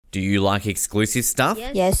Do you like exclusive stuff?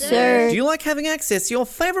 Yes, sir. Do you like having access to your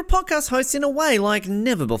favourite podcast hosts in a way like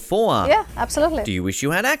never before? Yeah, absolutely. Do you wish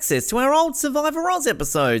you had access to our old Survivor Oz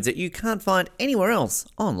episodes that you can't find anywhere else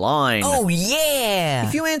online? Oh, yeah!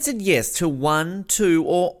 If you answered yes to one, two,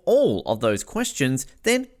 or all of those questions,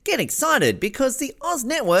 then get excited because the Oz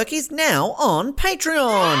Network is now on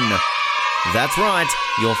Patreon. That's right,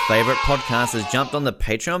 your favourite podcast has jumped on the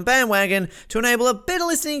Patreon bandwagon to enable a better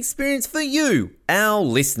listening experience for you, our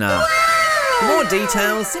listener. For more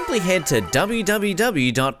details, simply head to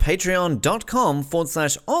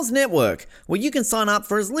www.patreon.com/Oz Network, where you can sign up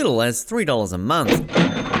for as little as $3 a month.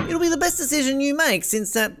 It'll be the best decision you make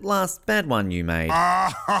since that last bad one you made.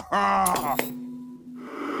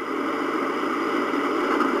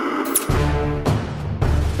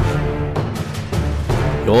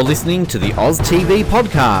 You're listening to the Oz TV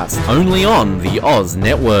podcast, only on the Oz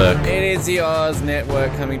Network. It is the Oz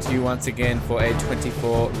Network coming to you once again for a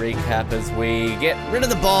 24 recap as we get rid of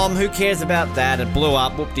the bomb. Who cares about that? It blew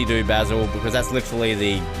up. Whoop-de-doo, Basil, because that's literally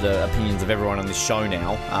the opinions of everyone on this show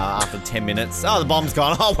now after 10 minutes. Oh, the bomb's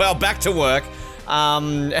gone. Oh, well, back to work.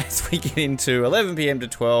 As we get into 11 p.m. to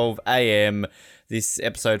 12 a.m., this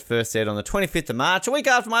episode first aired on the 25th of March, a week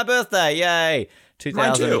after my birthday. Yay.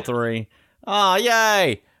 2003. Oh,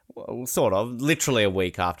 yay. Well, sort of. Literally a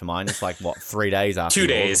week after mine. It's like, what, 3 days after 2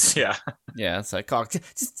 days, yeah. Yeah, so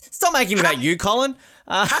just stop making it about you, Colin.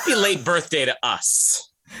 Happy late birthday to us.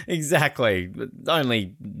 Exactly.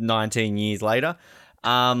 Only 19 years later.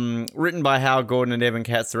 Written by Howard Gordon and Evan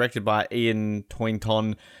Katz, directed by Ian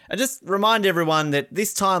Toynton. And just remind everyone that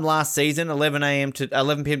this time last season, 11 p.m. to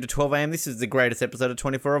 12 a.m., this is the greatest episode of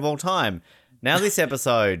 24 of all time. Now this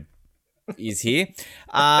episode is here.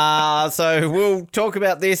 So we'll talk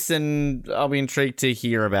about this and I'll be intrigued to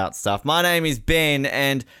hear about stuff. My name is Ben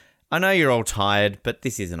and I know you're all tired, but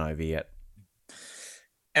this isn't over yet.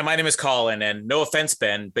 And my name is Colin, and no offense,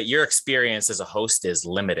 Ben, but your experience as a host is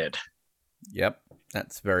limited. Yep,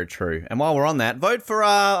 that's very true. And while we're on that, vote for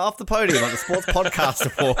Off the Podium at the Sports Podcast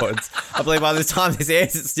Awards. I believe by the time this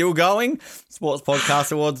airs, it's still going.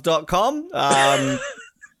 Sportspodcastawards.com.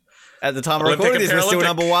 At the time of recording, this was still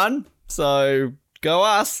number one. So go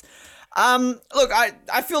us. Look,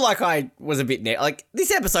 I feel like I was a bit like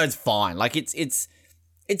this episode's fine. Like it's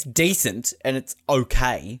decent and it's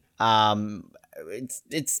okay.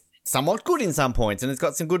 It's somewhat good in some points and it's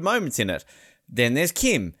got some good moments in it. Then there's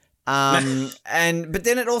Kim. But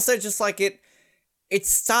then it also just like to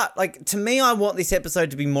me, I want this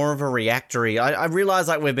episode to be more of a reactory. I realize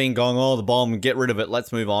like we've been going, oh, the bomb, get rid of it,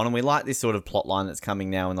 let's move on. And we like this sort of plot line that's coming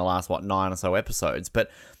now in the last, 9 or so episodes.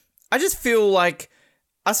 But I just feel like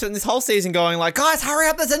I spent this whole season going like, guys, hurry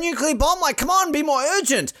up, there's a nuclear bomb. Like, come on, be more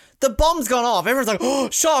urgent. The bomb's gone off. Everyone's like, oh,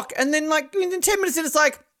 shock. And then like in 10 minutes in, it's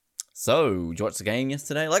like, so, did you watch the game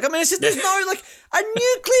yesterday? Like, I mean, it's just, there's no, like, a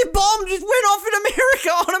nuclear bomb just went off in America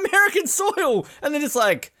on American soil. And then it's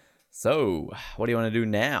like, so, what do you want to do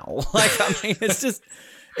now? Like, I mean,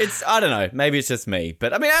 I don't know, maybe it's just me.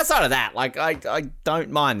 But, I mean, outside of that, like, I don't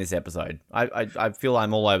mind this episode. I feel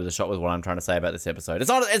I'm all over the shop with what I'm trying to say about this episode. It's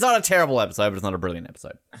not a terrible episode, but it's not a brilliant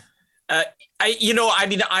episode.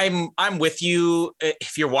 I'm with you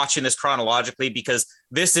if you're watching this chronologically, because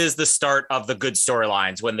this is the start of the good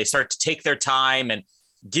storylines when they start to take their time and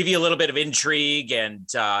give you a little bit of intrigue, and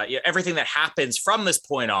everything that happens from this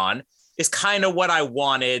point on is kind of what I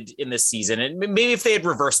wanted in this season. And maybe if they had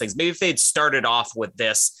reversed things, maybe if they had started off with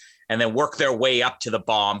this and then worked their way up to the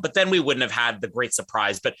bomb, but then we wouldn't have had the great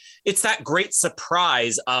surprise. But it's that great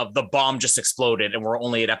surprise of the bomb just exploded and we're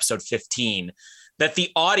only at episode 15 that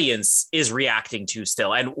the audience is reacting to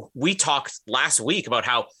still. And we talked last week about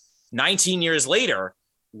how 19 years later,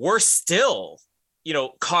 we're still,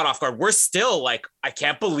 caught off guard. We're still like, I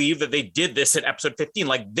can't believe that they did this in episode 15.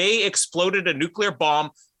 Like, they exploded a nuclear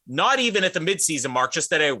bomb, not even at the midseason mark,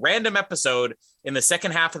 just at a random episode in the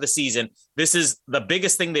second half of the season. This is the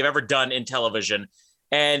biggest thing they've ever done in television.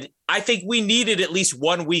 And I think we needed at least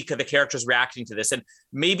 1 week of the characters reacting to this. And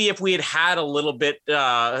maybe if we had a little bit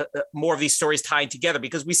more of these stories tied together,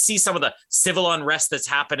 because we see some of the civil unrest that's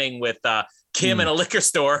happening with Kim in a liquor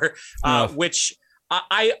store, which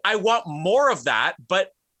I want more of that. But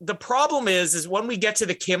the problem is when we get to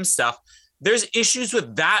the Kim stuff, there's issues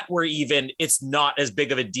with that where even it's not as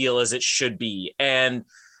big of a deal as it should be. And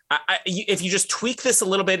if you just tweak this a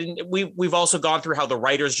little bit, and we've also gone through how the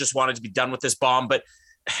writers just wanted to be done with this bomb, but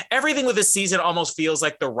everything with this season almost feels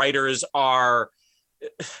like the writers are,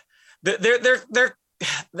 they're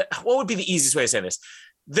what would be the easiest way to say this?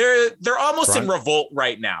 They're almost drunk. In revolt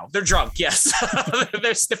right now. They're drunk, yes.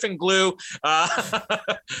 They're sniffing glue,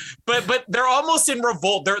 but they're almost in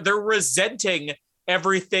revolt. They're resenting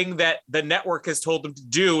everything that the network has told them to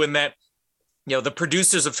do, and that, you know, the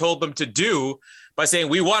producers have told them to do by saying,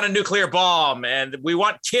 we want a nuclear bomb and we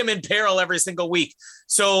want Kim in peril every single week.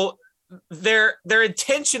 So they're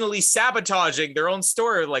intentionally sabotaging their own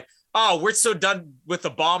story. Like, oh, we're so done with the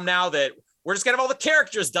bomb now that we're just gonna have all the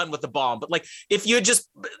characters done with the bomb. But like, if you just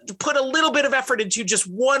put a little bit of effort into just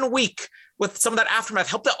 1 week with some of that aftermath,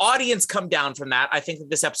 help the audience come down from that, I think that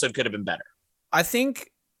this episode could have been better. I think,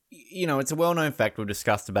 you know, it's a well-known fact. We've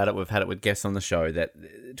discussed about it. We've had it with guests on the show that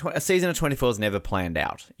a season of 24 is never planned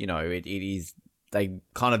out. You know, it is, they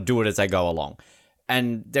kind of do it as they go along.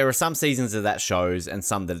 And there are some seasons of that shows and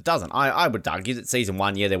some that it doesn't. I would argue that season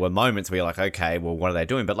 1, yeah, there were moments where you're like, okay, well, what are they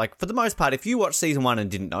doing? But like, for the most part, if you watch season 1 and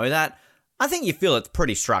didn't know that, I think you feel it's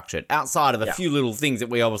pretty structured outside of a few little things that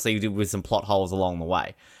we obviously did with some plot holes along the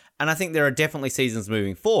way. And I think there are definitely seasons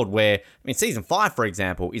moving forward where, I mean, season 5, for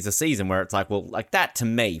example, is a season where it's like, well, like that to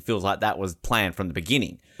me feels like that was planned from the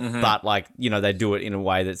beginning. Mm-hmm. But like, you know, they do it in a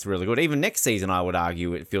way that's really good. Even next season, I would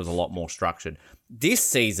argue it feels a lot more structured. This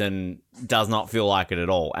season does not feel like it at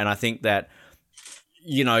all. And I think that,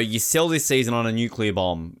 you know, you sell this season on a nuclear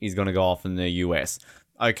bomb is going to go off in the US.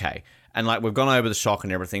 Okay. And like, we've gone over the shock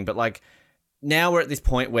and everything, but like, now we're at this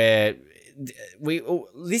point where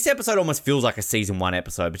this episode almost feels like a season 1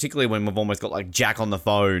 episode, particularly when we've almost got like Jack on the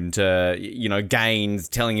phone to, you know, Gaines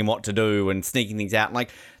telling him what to do and sneaking things out. And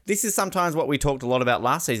like, this is sometimes what we talked a lot about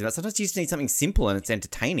last season, but sometimes you just need something simple and it's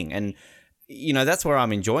entertaining. And, you know, that's where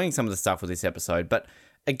I'm enjoying some of the stuff with this episode. But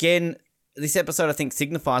again, this episode, I think,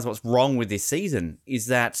 signifies what's wrong with this season is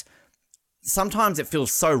that sometimes it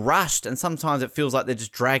feels so rushed and sometimes it feels like they're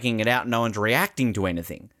just dragging it out and no one's reacting to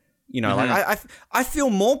anything. You know, like I feel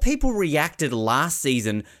more people reacted last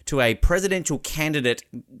season to a presidential candidate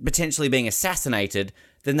potentially being assassinated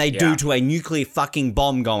than they do to a nuclear fucking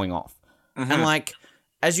bomb going off. Mm-hmm. And like,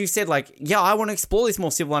 as you said, like, yeah, I want to explore this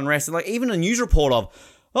more civil unrest. And like, even a news report of,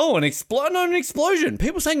 oh, an explosion.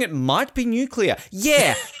 People saying it might be nuclear.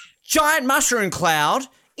 Yeah, giant mushroom cloud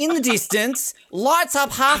in the distance, lights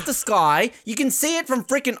up half the sky. You can see it from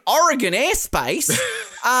freaking Oregon airspace.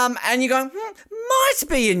 And you're going, might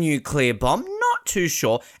be a nuclear bomb, not too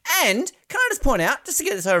sure. And can I just point out, just to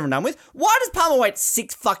get this over and done with, why does Palmer wait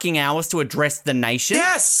 6 fucking hours to address the nation?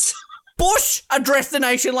 Yes! Bush addressed the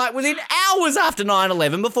nation like within hours after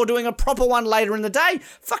 9/11 before doing a proper one later in the day.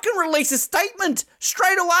 Fucking release a statement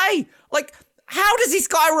straight away. Like, how does this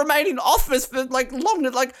guy remain in office for like long?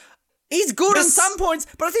 Like, he's good on some points,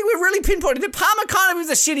 but I think we've really pinpointed that Palmer kind of is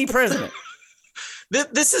a shitty president.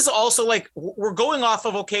 This is also like, we're going off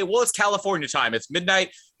of, okay, well, it's California time. It's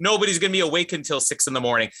midnight. Nobody's going to be awake until 6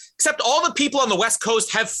 a.m, except all the people on the West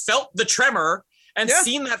Coast have felt the tremor and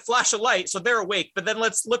seen that flash of light, so they're awake. But then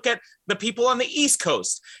let's look at the people on the East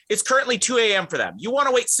Coast. It's currently 2 a.m. for them. You want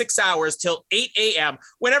to wait 6 hours till 8 a.m.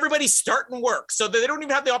 when everybody's starting work, so that they don't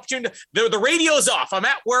even have the opportunity. The radio's off. I'm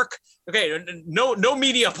at work. Okay, no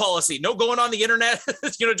media policy. No going on the internet.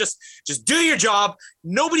 You know, just do your job.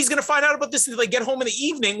 Nobody's gonna find out about this until they get home in the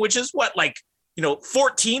evening, which is what, like, you know,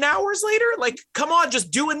 14 hours later. Like, come on,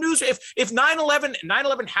 just do a news. If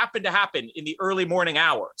 9/11 happened to happen in the early morning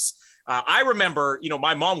hours. I remember, you know,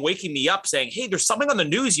 my mom waking me up saying, hey, there's something on the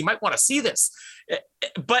news. You might want to see this.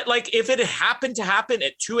 But like, if it had happened to happen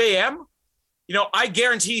at 2 a.m., you know, I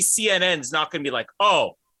guarantee CNN's not going to be like,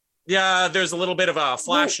 oh, yeah, there's a little bit of a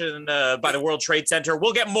flash by the World Trade Center.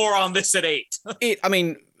 We'll get more on this at 8. I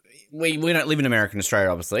mean, we don't live in America and Australia,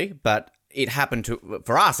 obviously, but it happened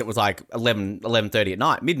for us, it was like 11:30 at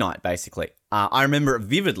night, midnight, basically. I remember it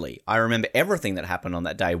vividly. I remember everything that happened on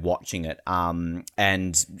that day, watching it,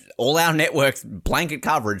 and all our networks blanket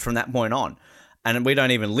coverage from that point on. And we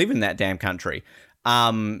don't even live in that damn country.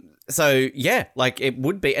 So yeah, like it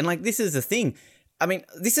would be. And like, this is the thing. I mean,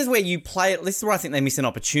 this is where you play it. This is where I think they miss an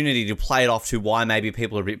opportunity to play it off to why maybe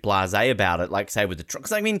people are a bit blasé about it. Like, say, with the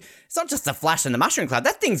because I mean, it's not just the flash and the mushroom cloud.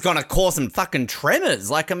 That thing's gonna cause some fucking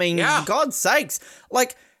tremors. Like, I mean, God's sakes.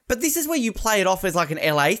 Like, but this is where you play it off as like an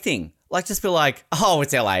LA thing. Like, just be like, oh,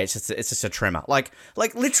 it's LA. It's just a tremor. Like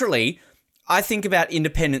literally, I think about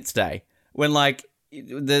Independence Day when like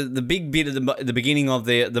the big bit of the beginning of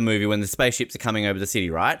the movie when the spaceships are coming over the city,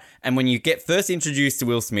 right? And when you get first introduced to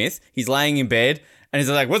Will Smith, he's laying in bed and he's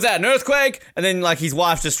like, what's that, an earthquake? And then like his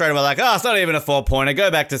wife's just straight away like, oh, it's not even a 4-pointer, go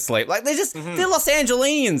back to sleep. Like, they're just they're Los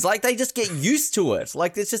Angelinians, like they just get used to it.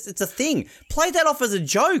 Like, it's a thing. Play that off as a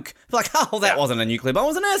joke. Like, oh, that wasn't a nuclear bomb, it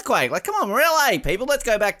was an earthquake. Like, come on, we're LA people, let's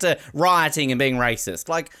go back to rioting and being racist.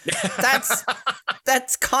 Like, that's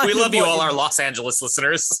kind of. We love you all, our Los Angeles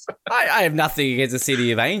listeners. I have nothing against the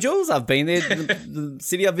City of Angels. I've been there, the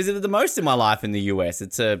city I've visited the most in my life in the US.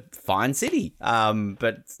 It's a fine city,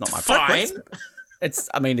 but it's not my preference.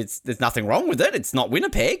 there's nothing wrong with it. It's not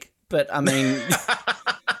Winnipeg, but I mean,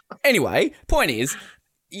 anyway, point is,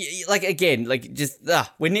 like, again, like, just,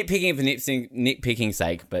 we're nitpicking for nitpicking's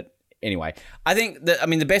sake, but anyway, I think that, I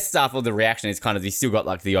mean, the best stuff of the reaction is kind of, you still got,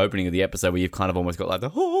 like, the opening of the episode where you've kind of almost got, like,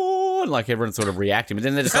 the, oh, and, like, everyone's sort of reacting, but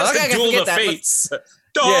then they're just like, okay, Duel forget the that. Fates.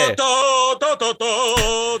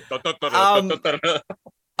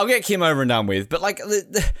 I'll get Kim over and done with, but, like,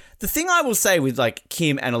 the thing I will say with, like,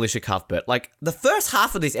 Kim and Alicia Cuthbert, like, the first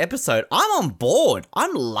half of this episode, I'm on board.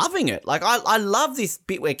 I'm loving it. Like, I love this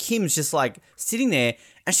bit where Kim's just, like, sitting there,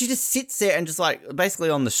 and she just sits there and just, like, basically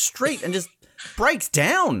on the street and just breaks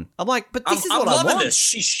down. I'm like, but this is what I want. I'm loving this.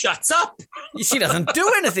 She shuts up. She doesn't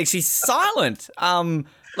do anything. She's silent.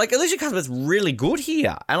 Like, Alicia Cuthbert's really good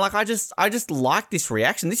here, and, like, I just like this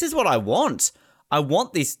reaction. This is what I want. I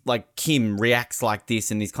want this, like, Kim reacts like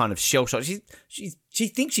this and this kind of shell shock. She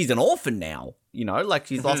thinks she's an orphan now, you know, like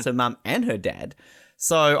she's lost her mum and her dad.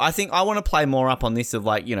 So I think I want to play more up on this of,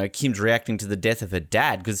 like, you know, Kim's reacting to the death of her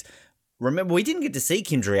dad, because remember, we didn't get to see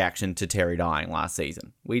Kim's reaction to Terry dying last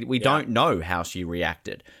season. We don't know how she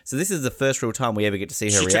reacted. So this is the first real time we ever get to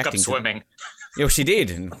see her reacting. She took up swimming. Yeah, well, she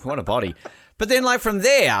did, and what a body. But then, like, from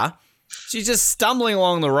there, she's just stumbling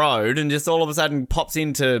along the road and just all of a sudden pops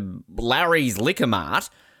into Larry's Liquor Mart.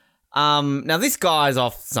 Now, this guy's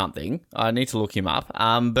off something. I need to look him up.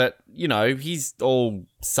 But, you know, he's all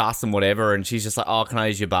sus and whatever, and she's just like, oh, can I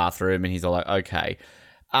use your bathroom? And he's all like, okay.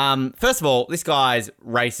 First of all, this guy's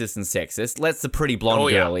racist and sexist. Lets the pretty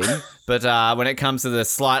blonde girl in. But when it comes to the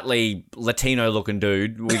slightly Latino-looking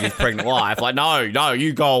dude with his pregnant wife, like, no,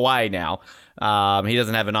 you go away now. He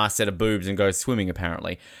doesn't have a nice set of boobs and goes swimming,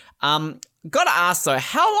 apparently. Gotta ask, though,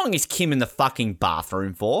 how long is Kim in the fucking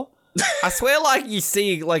bathroom for? I swear, like, you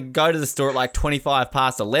see, like, go to the store at, like, 25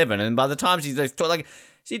 past 11, and by the time she's, like,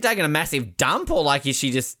 she taking a massive dump, or, like, is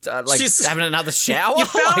she just, she's having another shower? You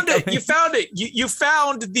found it. You found it. You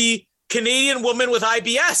found the Canadian woman with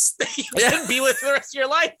IBS that you can be with for the rest of your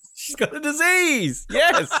life. She's got a disease.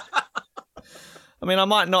 Yes. I mean, I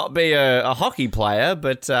might not be a hockey player,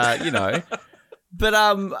 but, you know... But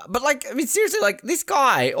like, I mean, seriously, like, this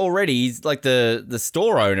guy already, he's like the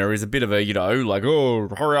store owner is a bit of a, you know, like, oh,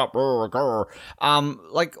 hurry up,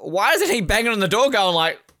 like, why isn't he banging on the door going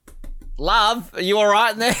like, love, are you all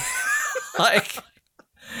right in there? Like,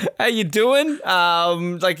 how you doing?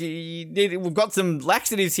 Like, we've got some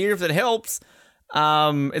laxatives here if it helps.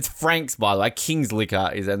 It's Frank's, by the way. King's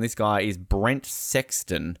Liquor is, and this guy is Brent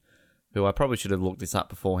Sexton, who I probably should have looked this up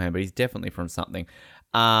beforehand, but he's definitely from something.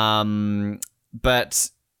 But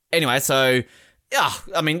anyway, so,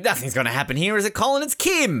 I mean, nothing's going to happen here, is it, Colin? It's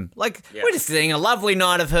Kim. Like, we're just seeing a lovely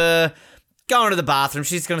night of her going to the bathroom.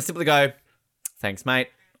 She's going to simply go, thanks, mate,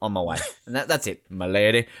 on my way. And that's it, my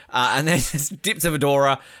lady. And then just dips a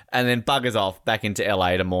fedora and then buggers off back into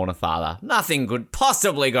LA to mourn her father. Nothing could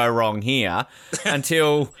possibly go wrong here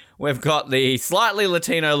until we've got the slightly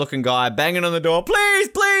Latino-looking guy banging on the door.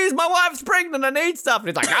 Please, my wife's pregnant. I need stuff. And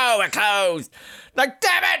he's like, oh, we're closed. Like,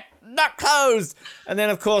 damn it. Not closed. And then,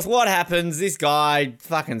 of course, what happens? This guy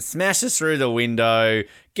fucking smashes through the window,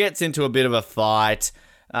 gets into a bit of a fight.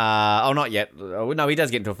 Not yet. No, he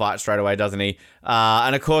does get into a fight straight away, doesn't he?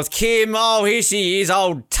 And, of course, Kim, here she is,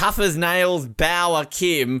 old tough as nails Bauer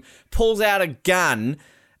Kim, pulls out a gun.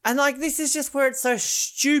 And, like, this is just where it's so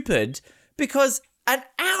stupid, because an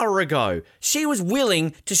hour ago, she was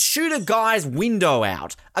willing to shoot a guy's window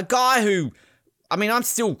out. A guy who... I mean, I'm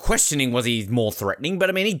still questioning, was he more threatening? But,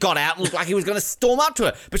 I mean, he got out and looked like he was going to storm up to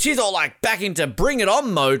her. But she's all, like, back into bring it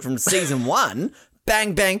on mode from season 1.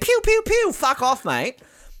 Bang, bang, pew, pew, pew, fuck off, mate.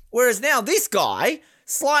 Whereas now this guy,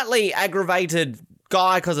 slightly aggravated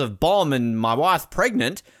guy because of bomb and my wife's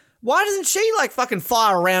pregnant, why doesn't she, like, fucking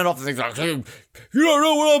fire around off the things like, you don't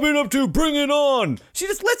know what I've been up to, bring it on. She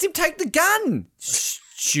just lets him take the gun.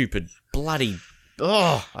 Stupid, bloody,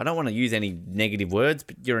 I don't want to use any negative words,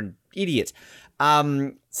 but you're an idiot.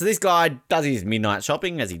 So this guy does his midnight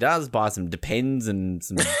shopping, as he does, buys some Depends and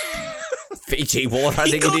some Fiji water, I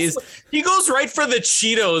think it is. He goes right for the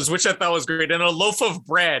Cheetos, which I thought was great, and a loaf of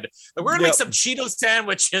bread. Like, we're going to make some Cheeto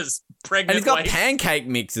sandwiches, pregnant. And he's got pancake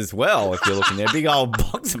mix as well, if you're looking there. Big old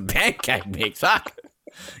box of pancake mix. Fuck.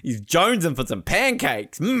 He's jonesing for some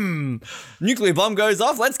pancakes. Nuclear bomb goes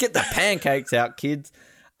off. Let's get the pancakes out, kids.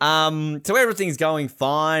 So everything's going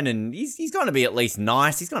fine, and he's going to be at least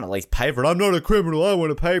nice. He's going to at least pay for it. I'm not a criminal. I want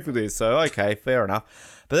to pay for this. So, okay, fair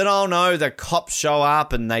enough. But then, oh no, the cops show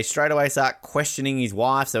up, and they straight away start questioning his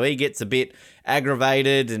wife. So he gets a bit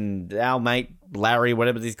aggravated, and our mate Larry,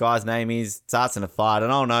 whatever this guy's name is, starts in a fight.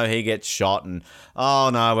 And oh no, he gets shot. And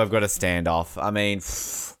oh no, we've got a standoff. I mean,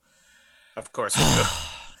 of course we do.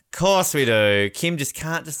 Course we do. Kim just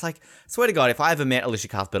can't swear to God, if I ever met Alicia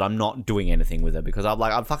Cuthbert, I'm not doing anything with her because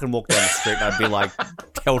I'd fucking walk down the street and I'd be like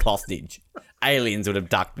held hostage. Aliens would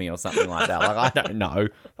abduct me or something like that. Like, I don't know.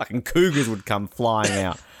 Fucking cougars would come flying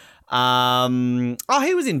out.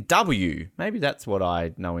 He was in W. Maybe that's what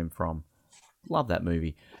I know him from. Love that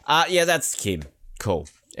movie. Yeah, that's Kim. Cool.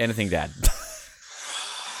 Anything to add?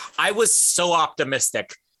 I was so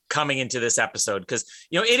optimistic coming into this episode because,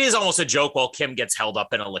 it is almost a joke while Kim gets held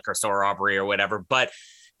up in a liquor store robbery or whatever, but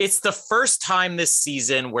it's the first time this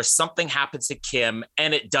season where something happens to Kim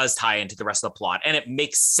and it does tie into the rest of the plot and it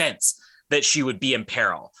makes sense that she would be in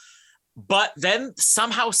peril. But then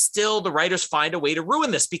somehow still the writers find a way to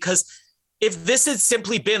ruin this, because if this had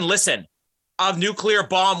simply been, listen, a nuclear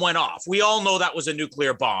bomb went off, we all know that was a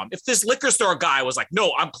nuclear bomb. If this liquor store guy was like,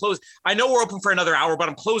 no, I'm closed. I know we're open for another hour, but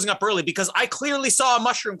I'm closing up early because I clearly saw a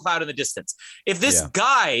mushroom cloud in the distance. If this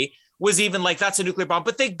guy was even like, that's a nuclear bomb,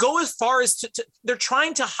 but they go as far as they're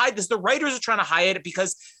trying to hide this. The writers are trying to hide it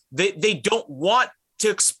because they don't want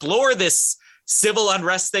to explore this civil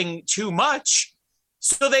unrest thing too much.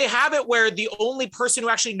 So they have it where the only person who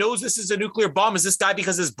actually knows this is a nuclear bomb is this guy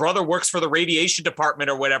because his brother works for the radiation department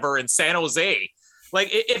or whatever in San Jose. Like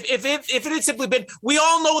if it had simply been, we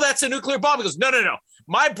all know that's a nuclear bomb. He goes, no.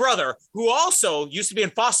 My brother, who also used to be in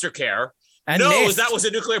foster care, and knows Nest. That was a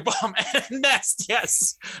nuclear bomb. And Nest,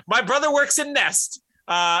 yes. My brother works in Nest.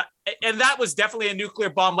 And that was definitely a nuclear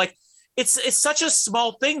bomb. Like it's such a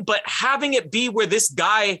small thing, but having it be where this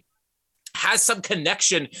guy has some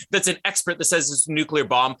connection that's an expert that says it's a nuclear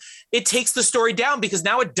bomb, it takes the story down, because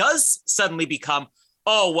now it does suddenly become,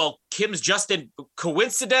 oh, well, Kim's just in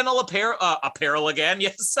coincidental apparel again.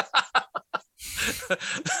 Yes.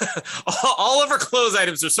 All of her clothes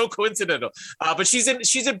items are so coincidental, but she's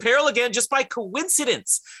in peril again just by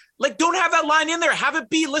coincidence. Like, don't have that line in there. Have it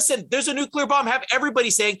be, listen, there's a nuclear bomb. Have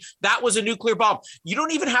everybody saying that was a nuclear bomb. You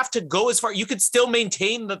don't even have to go as far. You could still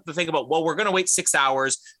maintain the thing about, well, we're going to wait 6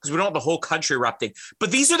 hours because we don't want the whole country erupting.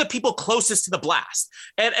 But these are the people closest to the blast.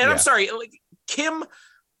 And I'm sorry, like, Kim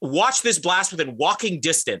watched this blast within walking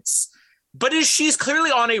distance. But she's clearly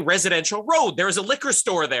on a residential road. There is a liquor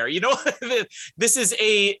store there. This is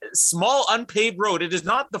a small unpaved road. It is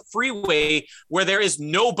not the freeway where there is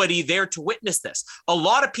nobody there to witness this. A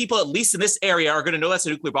lot of people, at least in this area, are going to know that's a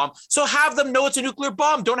nuclear bomb. So have them know it's a nuclear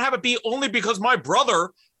bomb. Don't have it be only because my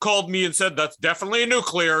brother called me and said that's definitely a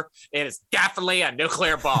nuclear. And it's definitely a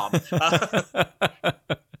nuclear bomb.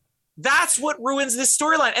 That's what ruins this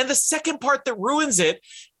storyline. And the second part that ruins it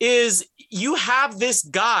is you have this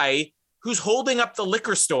guy who's holding up the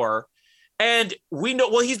liquor store, and we know,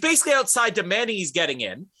 well, he's basically outside demanding he's getting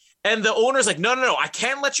in. And the owner's like, no, I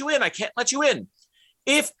can't let you in. I can't let you in.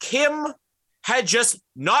 If Kim had just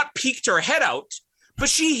not peeked her head out, but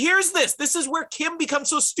she hears this is where Kim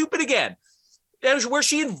becomes so stupid again. And where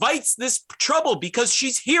she invites this trouble because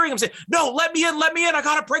she's hearing him say, no, let me in. I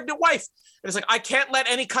got a pregnant wife. And it's like, I can't let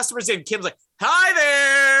any customers in. Kim's like, hi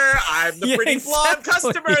there. I'm the pretty blonde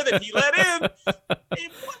customer that he let in.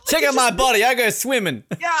 Check out my body. I go swimming.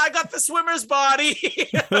 Yeah, I got the swimmer's body.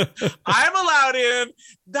 I'm allowed in.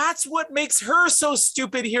 That's what makes her so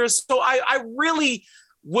stupid here. So I really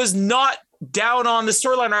was not down on the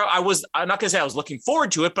storyline. I'm not going to say I was looking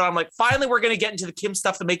forward to it, but I'm like, finally, we're going to get into the Kim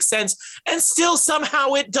stuff that makes sense. And still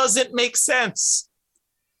somehow it doesn't make sense.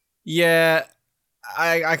 Yeah.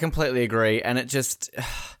 I completely agree. And it just,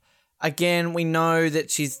 again, we know that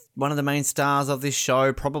she's one of the main stars of this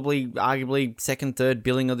show, probably arguably second, third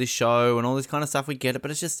billing of this show and all this kind of stuff. We get it.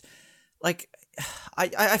 But it's just like,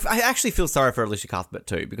 I actually feel sorry for Alicia Cuthbert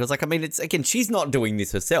too, because like, I mean, it's, again, she's not doing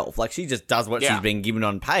this herself. Like, she just does what she's been given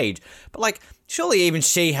on page. But like, surely even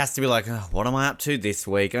she has to be like, oh, what am I up to this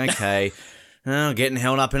week? Okay. Oh, getting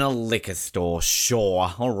held up in a liquor store.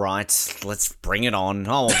 Sure. All right. Let's bring it on.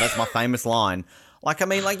 Oh, that's my famous line. Like, I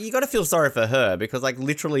mean, like, you got to feel sorry for her because, like,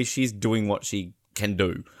 literally she's doing what she can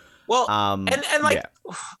do. Well,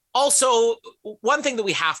 also, one thing that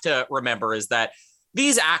we have to remember is that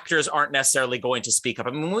these actors aren't necessarily going to speak up.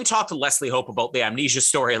 I mean, when we talked to Leslie Hope about the amnesia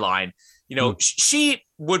storyline, she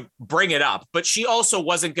would bring it up, but she also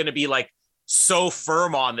wasn't going to be, like, so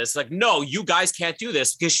firm on this. Like, no, you guys can't do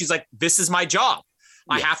this, because she's like, this is my job.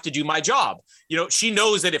 I have to do my job. She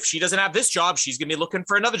knows that if she doesn't have this job, she's going to be looking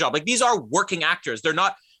for another job. Like, these are working actors. They're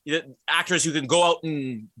not actors who can go out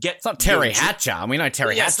and get. It's not Terry Hatcher. I mean, I know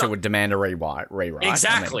Terry Hatcher would demand a rewrite.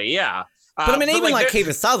 Exactly. Yeah. But I mean, even like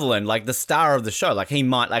Kiefer Sutherland, like the star of the show, like he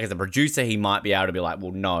might, like as a producer, he might be able to be like,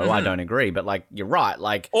 well, no, I don't agree. But like, you're right.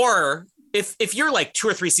 Like, or if you're like 2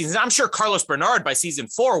 or 3 seasons, I'm sure Carlos Bernard by season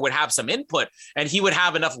 4 would have some input and he would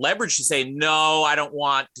have enough leverage to say, no, I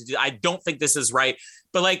don't think this is right.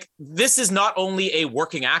 But like, this is not only a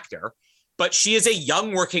working actor, but she is a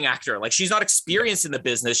young working actor. Like, she's not experienced in the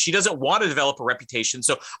business. She doesn't want to develop a reputation.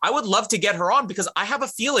 So I would love to get her on, because I have a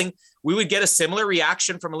feeling we would get a similar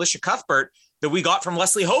reaction from Alicia Cuthbert that we got from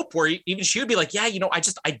Leslie Hope, where even she would be like, yeah,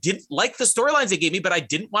 I didn't like the storylines they gave me, but I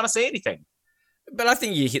didn't want to say anything. But I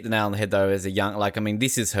think you hit the nail on the head, though, as a young, like, I mean,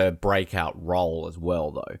 this is her breakout role as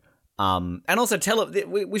well, though. And also,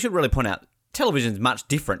 we should really point out, television's much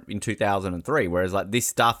different in 2003, whereas, like, this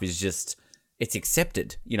stuff is just, it's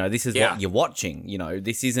accepted. This is what you're watching.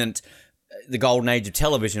 This isn't the golden age of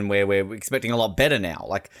television where we're expecting a lot better now.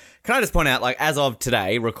 Like, can I just point out, like, as of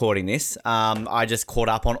today, recording this, I just caught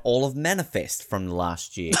up on all of Manifest from the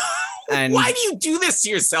last year. And why do you do this to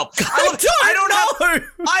yourself? But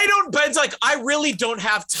it's like, I really don't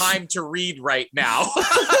have time to read right now.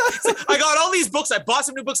 I got all these books. I bought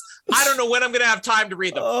some new books. I don't know when I'm going to have time to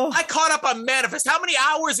read them. I caught up on Manifest. How many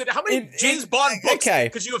hours, how many James Bond books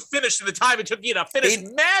could you have finished in the time it took you to finish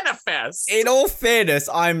Manifest? In all fairness,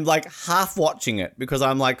 I'm like half watching it because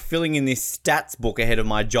I'm like filling in this stats book ahead of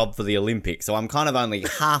my job for the Olympics. So I'm kind of only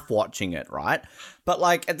half watching it, right? But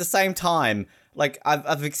like at the same time, like,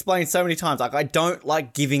 I've explained so many times, like, I don't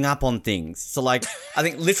like giving up on things. So, like, I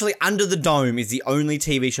think literally Under the Dome is the only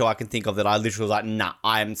TV show I can think of that I literally was like, nah,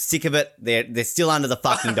 I'm sick of it. They're still under the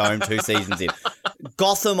fucking dome 2 seasons in.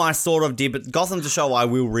 Gotham, I sort of did, but Gotham's a show I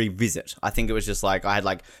will revisit. I think it was just like, I had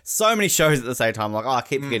like so many shows at the same time. Like, I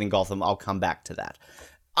keep forgetting Gotham. I'll come back to that.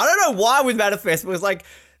 I don't know why with Manifest, but it was like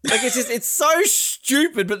it's so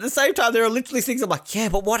stupid, but at the same time, there are literally things I'm like, yeah,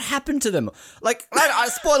 but what happened to them? Like,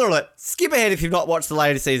 spoiler alert, skip ahead if you've not watched the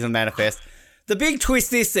latest season of Manifest. The big twist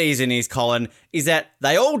this season is, Colin, is that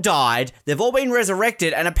they all died, they've all been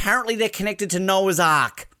resurrected, and apparently they're connected to Noah's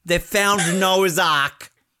Ark. They've found Noah's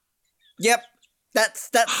Ark. Yep, that's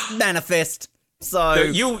Manifest. So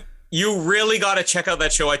you really got to check out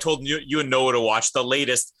that show I told you and Noah to watch, the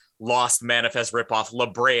latest Lost Manifest ripoff, La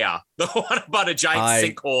Brea, the one about a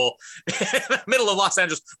giant sinkhole in the middle of Los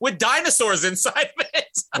Angeles with dinosaurs inside of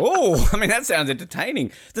it. Oh, I mean, that sounds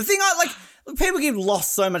entertaining. The thing people give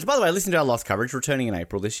Lost so much. By the way, listen to our Lost coverage returning in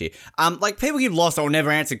April this year. Like, people give Lost or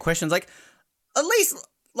never answered questions. Like, at least,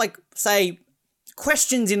 like, say,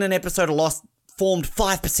 questions in an episode of Lost formed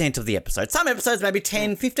 5% of the episode. Some episodes maybe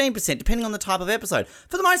 10, 15%, depending on the type of episode.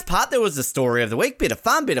 For the most part, there was the story of the week, bit of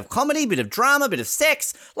fun, bit of comedy, bit of drama, bit of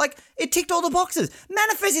sex. Like, it ticked all the boxes.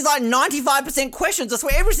 Manifest is like 95% questions. I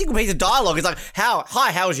swear every single piece of dialogue is like, how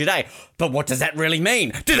was your day? But what does that really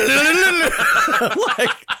mean?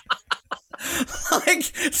 Like,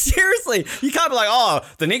 seriously, you can't be like, oh,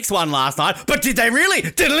 the Knicks won last night, but did they really?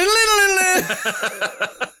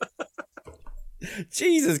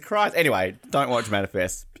 Jesus Christ. Anyway, don't watch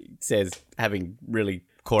Manifest. It says, having really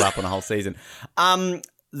caught up on a whole season. The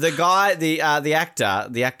guy, the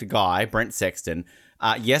actor guy, Brent Sexton,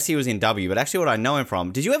 yes, he was in W, but actually what I know him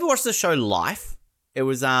from, did you ever watch the show Life? It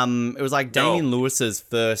was like Damian Lewis's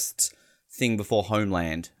first thing before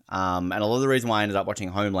Homeland. And a lot of the reason why I ended up watching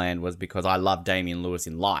Homeland was because I love Damian Lewis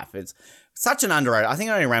in Life. It's such an underrated, I think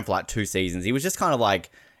it only ran for like 2 seasons. He was just kind of like,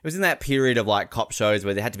 it was in that period of like cop shows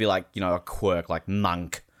where there had to be like, a quirk like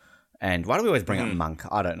Monk. And why do we always bring up Monk?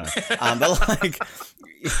 I don't know. But like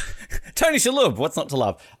Tony Shalhoub, what's not to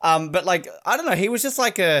love? But like, I don't know. He was just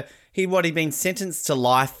like he'd been sentenced to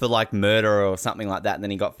life for like murder or something like that. And then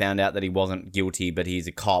he got found out that he wasn't guilty, but he's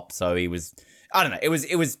a cop. So he was, I don't know. It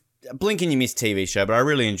was a blink and you miss TV show, but I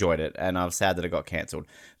really enjoyed it. And I was sad that it got cancelled.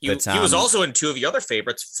 He was also in 2 of the other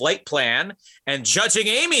favorites, Flight Plan and Judging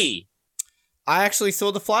Amy. I actually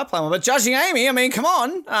saw the Flight Plan one, but Judging Amy, I mean, come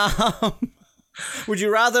on. Would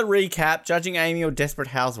you rather recap Judging Amy or Desperate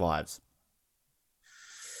Housewives?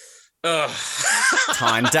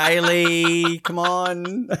 Time Daily, come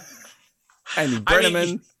on. Amy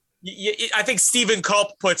Brenneman. I think Stephen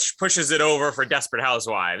Culp pushes it over for Desperate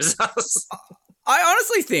Housewives. I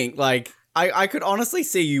honestly think, like, I could honestly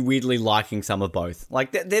see you weirdly liking some of both.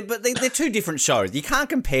 Like, they're 2 different shows. You can't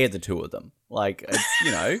compare the 2 of them. Like,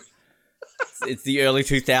 it's, it's the early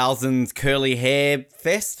 2000s curly hair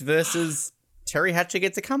fest versus Terry Hatcher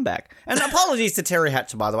gets a comeback. And apologies to Terry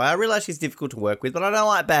Hatcher, by the way. I realise she's difficult to work with, but I don't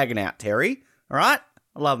like bagging out Terry. All right?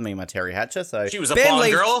 I love me my Terry Hatcher. So she was a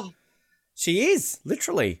Bond girl? She is,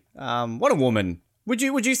 literally. What a woman. Would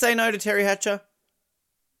you say no to Terry Hatcher?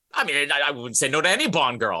 I mean, I wouldn't say no to any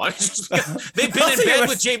Bond girl. They've been in bed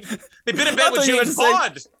with James. They've been in bed with James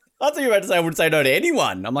Bond. I thought you were about to say I wouldn't say no to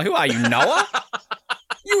anyone. I'm like, who are you, Noah?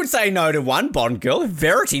 You would say no to one Bond girl if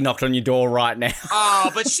Verity knocked on your door right now.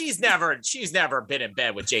 Oh, but she's never been in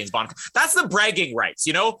bed with James Bond. That's the bragging rights,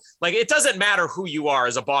 you know? Like, it doesn't matter who you are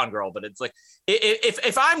as a Bond girl, but it's like,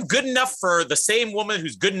 if I'm good enough for the same woman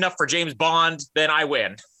who's good enough for James Bond, then I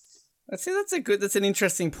win. That's an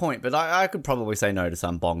interesting point, but I could probably say no to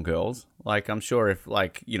some Bond girls. Like, I'm sure if,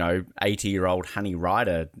 like, 80-year-old Honey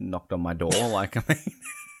Ryder knocked on my door, like, I mean,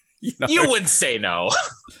 You wouldn't say no.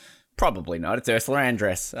 Probably not. It's Ursula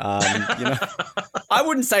Andress. I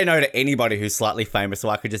wouldn't say no to anybody who's slightly famous, so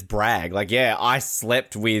I could just brag. Like, yeah, I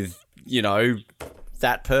slept with,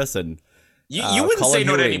 that person. You wouldn't Colin say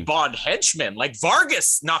no to Ewing. any Bond henchmen. Like,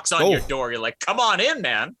 Vargas knocks on your door. You're like, come on in,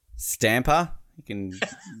 man. Stamper. You can.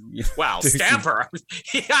 Wow, Stamper.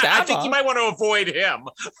 I think you might want to avoid him.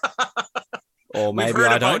 Or maybe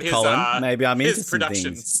I don't, Colin. Maybe I'm into some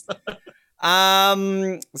things.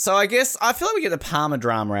 So I guess I feel like we get the Palmer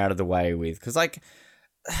drama out of the way with, because like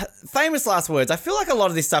famous last words, I feel like a lot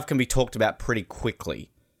of this stuff can be talked about pretty quickly.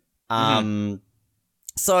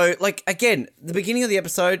 So like again, the beginning of the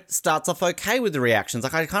episode starts off okay with the reactions.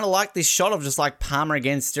 Like I kind of like this shot of just like Palmer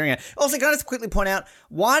again staring at. Also, can I just quickly point out,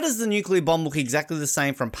 why does the nuclear bomb look exactly the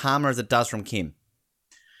same from Palmer as it does from Kim?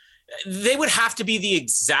 They would have to be the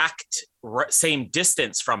exact same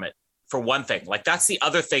distance from it, for one thing. Like that's the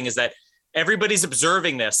other thing, is that everybody's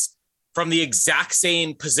observing this from the exact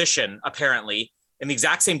same position, apparently, in the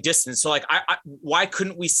exact same distance. So, like, why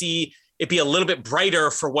couldn't we see it be a little bit brighter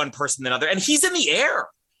for one person than other? And he's in the air.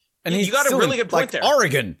 And you got a really good point there.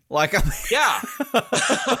 Oregon, like, I mean, yeah,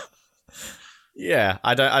 yeah.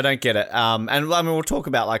 I don't get it. And I mean, we'll talk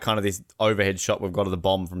about like kind of this overhead shot we've got of the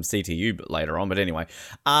bomb from CTU, but later on. But anyway,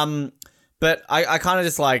 But I kind of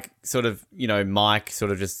just like sort of, Mike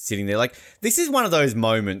sort of just sitting there. Like, this is one of those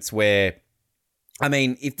moments where, I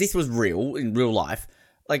mean, if this was real, in real life,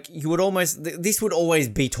 like, this would always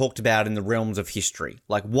be talked about in the realms of history.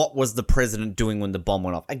 Like, what was the president doing when the bomb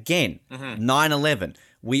went off? Again, 9/11.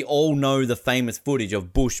 We all know the famous footage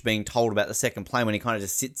of Bush being told about the second plane when he kind of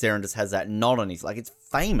just sits there and just has that nod on his, like, it's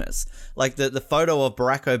famous. Like the photo of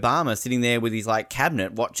Barack Obama sitting there with his like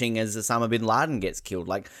cabinet watching as Osama bin Laden gets killed.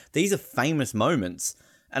 Like, these are famous moments.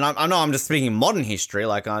 And I know I'm just speaking modern history.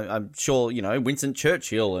 Like I'm sure, Winston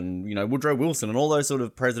Churchill and, Woodrow Wilson and all those sort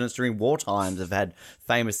of presidents during war times have had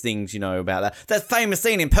famous things, about that. That famous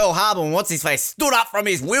scene in Pearl Harbor when what's-his-face stood up from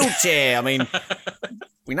his wheelchair. I mean,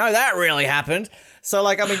 we know that really happened. So,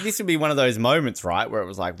 like, I mean, this would be one of those moments, right, where it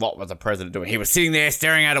was like, what was the president doing? He was sitting there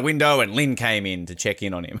staring out a window and Lynn came in to check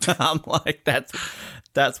in on him. I'm like,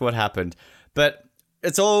 that's what happened. But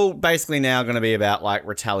it's all basically now going to be about, like,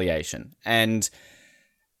 retaliation. And,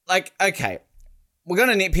 like, okay, we're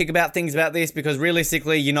going to nitpick about things about this because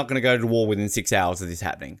realistically, you're not going to go to war within 6 hours of this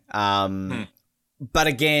happening. But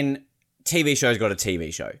again, TV show's got a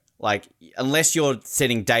TV show. Like, unless you're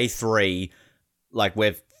setting day 3, like,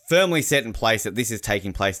 we've firmly set in place that this is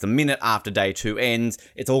taking place the minute after day 2 ends,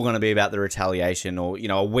 it's all going to be about the retaliation or,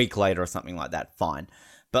 a week later or something like that, fine.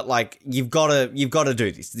 But, like, you've got to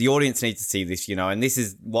do this. The audience needs to see this, and this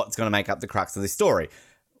is what's going to make up the crux of this story.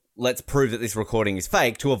 Let's prove that this recording is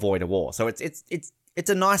fake to avoid a war. So it's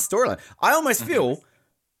a nice storyline. I almost feel,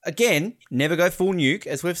 again, never go full nuke,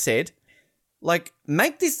 as we've said. Like,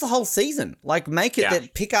 make this the whole season. Like, make it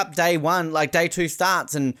that pick up day 1, like day 2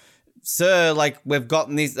 starts and, sir, like, we've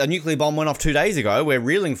gotten a nuclear bomb went off 2 days ago. We're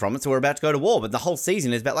reeling from it, so we're about to go to war. But the whole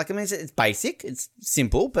season is about, like, I mean, it's basic, it's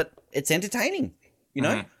simple, but it's entertaining,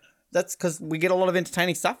 That's because we get a lot of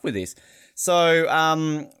entertaining stuff with this. So,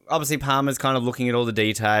 obviously, Palmer's kind of looking at all the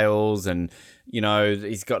details and,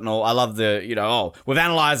 he's gotten all, I love the, we've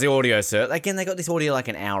analysed the audio, sir. Again, they got this audio like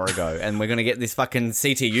an hour ago and we're going to get this fucking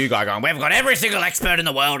CTU guy going, we've got every single expert in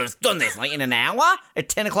the world who's done this, like, in an hour at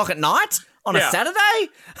 10 o'clock at night? On a Saturday?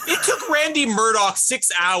 It took Randy Murdoch 6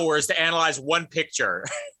 hours to analyze one picture.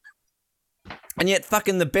 And yet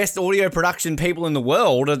fucking the best audio production people in the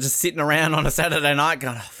world are just sitting around on a Saturday night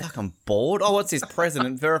going, oh, fuck, I'm bored. Oh, what's this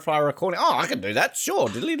president? Verify recording. Oh, I can do that. Sure.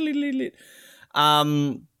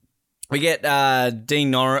 We get Dean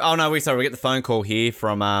Norris. Oh, no, we get the phone call here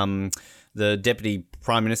from the Deputy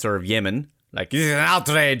Prime Minister of Yemen. Like, this is an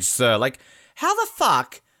outrage, sir. Like, how the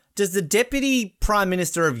fuck does the Deputy Prime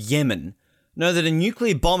Minister of Yemen know that a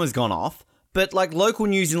nuclear bomb has gone off, but like local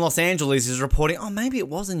news in Los Angeles is reporting, oh, maybe it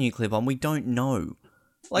was a nuclear bomb, we don't know.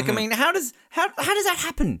 Like, I mean, how does that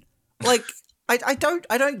happen? Like, I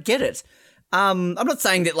don't get it. I'm not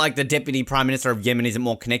saying that like the Deputy Prime Minister of Yemen isn't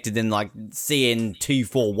more connected than like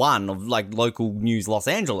CN241 of like local news Los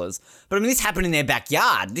Angeles, but I mean, this happened in their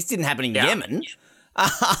backyard. This didn't happen in Yemen.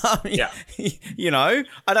 Yeah. You know,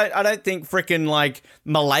 I don't think frickin' like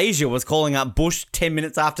Malaysia was calling up Bush 10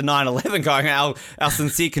 minutes after 9/11 going, our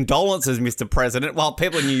sincere condolences, Mr. President, while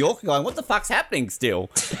people in New York are going, what the fuck's happening still?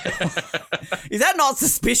 Is that not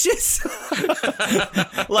suspicious?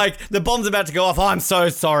 Like, the bomb's about to go off. Oh, I'm so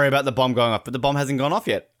sorry about the bomb going off, but the bomb hasn't gone off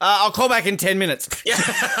yet. I'll call back in 10 minutes. Yeah.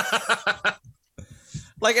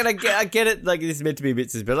 Like, and I get it, like, this is meant to be a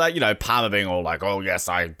bit suspicious, but, like, you know, Palmer being all like, oh, yes,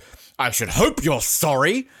 I should hope you're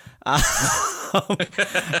sorry.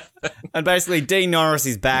 And basically, Dean Norris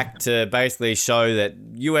is back to basically show that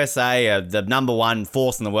USA are the number one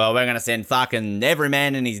force in the world. We're going to send fucking every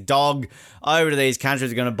man and his dog over to these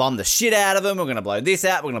countries. We're going to bomb the shit out of them. We're going to blow this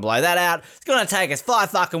out. We're going to blow that out. It's going to take us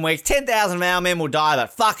 5 fucking weeks. 10,000 of our men will die,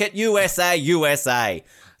 but fuck it, USA, USA.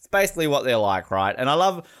 It's basically what they're like, right? And I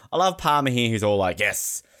love Palmer here, who's all like,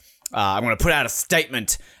 yes, I'm going to put out a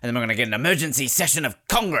statement, and then we're going to get an emergency session of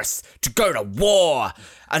Congress to go to war.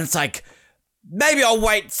 And it's like, maybe I'll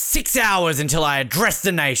wait 6 hours until I address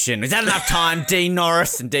the nation. Is that enough time, Dean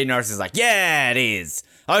Norris? And Dean Norris is like, yeah, it is.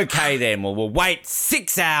 Okay, then. Well, we'll wait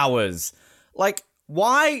 6 hours. Like,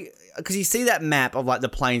 why? Because you see that map of, like, the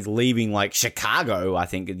planes leaving, like, Chicago, I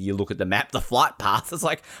think. You look at the map, the flight path. It's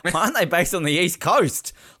like, why aren't they based on the East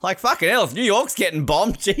Coast? Like, fucking hell, if New York's getting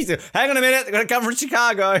bombed, Jesus. Hang on a minute. They're going to come from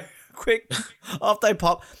Chicago. Quick, off they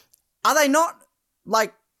pop. Are they not,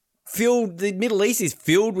 like, filled? The Middle East is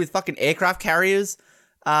filled with fucking aircraft carriers.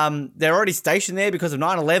 They're already stationed there because of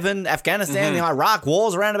 9/11, Afghanistan, the Iraq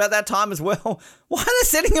wars around about that time as well. Why are they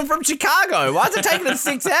sending them from Chicago? Why is it taking them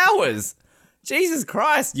 6 hours? Jesus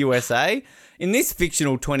Christ, USA. In this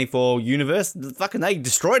fictional 24 universe, fucking they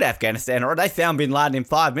destroyed Afghanistan, or they found Bin Laden in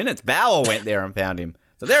 5 minutes. Bauer went there and found him.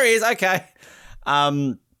 So there he is, okay.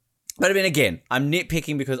 But I mean, again, I'm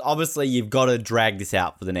nitpicking because obviously you've got to drag this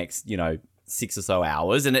out for the next, 6 or so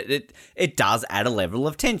hours, and it does add a level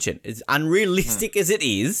of tension. As unrealistic as it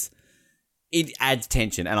is, it adds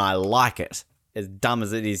tension, and I like it. As dumb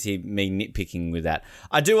as it is, me nitpicking with that.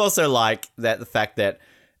 I do also like that the fact that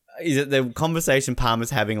is it the conversation Palmer's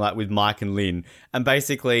having like with Mike and Lynn, and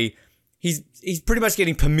basically he's pretty much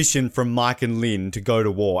getting permission from Mike and Lynn to go to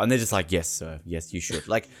war, and they're just like, yes, sir, yes, you should.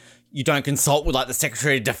 Like, you don't consult with, like, the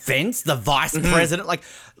Secretary of Defense, the Vice President, like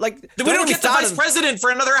we don't get the Vice President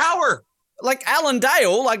for another hour. Like, Alan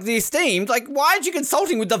Dale, like, the esteemed, like, why aren't you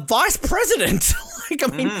consulting with the Vice President? Like,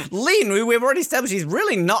 I mean, Lynn, who we've already established, he's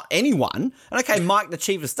really not anyone. And okay, Mike, the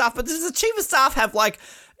Chief of Staff, but does the Chief of Staff have, like,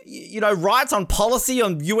 rights on policy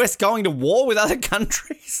on US going to war with other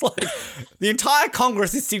countries? Like, the entire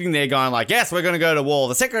Congress is sitting there going like, yes, we're going to go to war.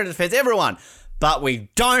 The Secretary of Defense, everyone. But we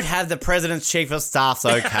don't have the President's Chief of Staff's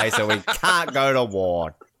okay, so we can't go to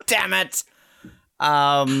war. Damn it.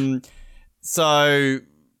 So,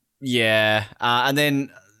 yeah. And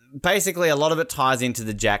then basically a lot of it ties into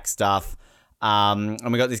the Jack stuff. And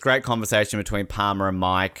we got this great conversation between Palmer and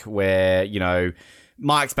Mike where,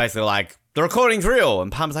 Mike's basically like, the recording's real.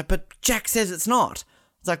 And Palmer's like, but Jack says it's not.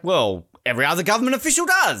 It's like, well, every other government official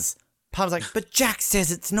does. Palmer's like, but Jack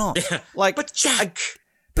says it's not. Like, but Jack.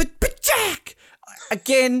 But Jack.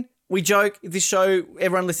 Again, we joke, if this show,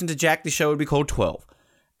 everyone listened to Jack, this show would be called 12.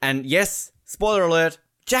 And yes, spoiler alert,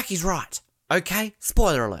 Jack is right. Okay?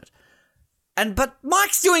 Spoiler alert. But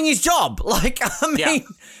Mike's doing his job. Like, I mean,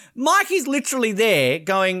 Mike is literally there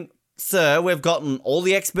going, sir, we've gotten all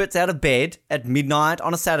the experts out of bed at midnight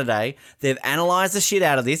on a Saturday. They've analysed the shit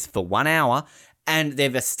out of this for 1 hour, and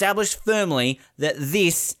they've established firmly that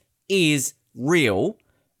this is real.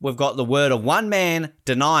 We've got the word of one man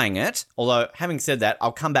denying it. Although, having said that,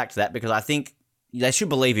 I'll come back to that because I think they should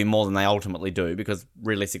believe him more than they ultimately do because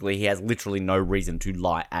realistically, he has literally no reason to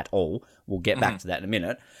lie at all. We'll get back to that in a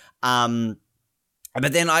minute.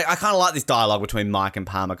 But then I kind of like this dialogue between Mike and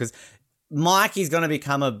Palmer because Mike is going to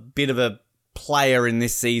become a bit of a player in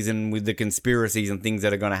this season with the conspiracies and things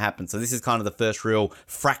that are going to happen. So this is kind of the first real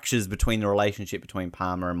fractures between the relationship between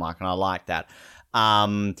Palmer and Mike, and I like that.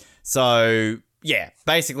 So... yeah,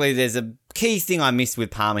 basically there's a key thing I missed with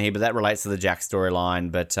Palmer here, but that relates to the Jack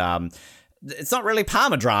storyline. But it's not really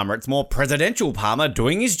Palmer drama. It's more presidential Palmer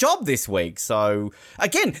doing his job this week. So,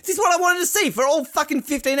 again, this is what I wanted to see for all fucking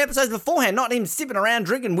 15 episodes beforehand. Not him sipping around,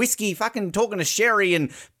 drinking whiskey, fucking talking to Sherry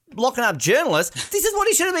and locking up journalists. This is what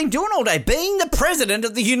he should have been doing all day, being the president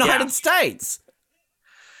of the United States.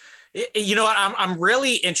 You know what? I'm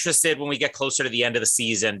really interested when we get closer to the end of the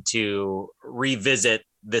season to revisit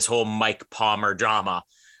this whole Mike Palmer drama.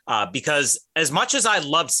 Because as much as I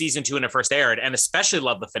loved season 2 when it first aired, and especially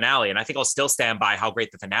loved the finale, and I think I'll still stand by how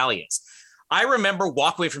great the finale is, I remember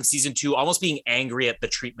walking away from season 2 almost being angry at the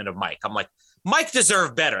treatment of Mike. I'm like, Mike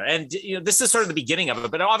deserved better. And this is sort of the beginning of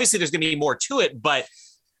it, but obviously there's going to be more to it. But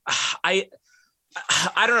I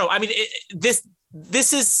don't know. I mean, this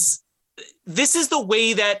is the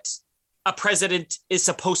way that a president is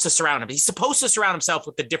supposed to surround him. He's supposed to surround himself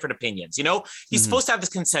with the different opinions. He's supposed to have this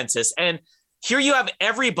consensus. And here you have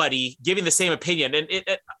everybody giving the same opinion. And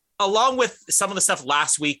it along with some of the stuff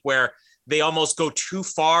last week where they almost go too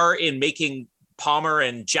far in making Palmer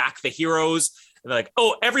and Jack the heroes. They're like,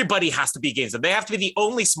 oh, everybody has to be against them. They have to be the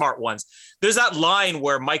only smart ones. There's that line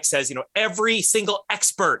where Mike says, every single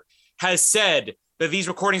expert has said that these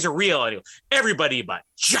recordings are real. And everybody but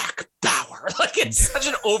Jack Bauer. Like, it's such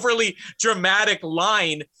an overly dramatic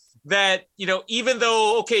line that, even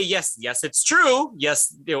though, okay, yes, it's true.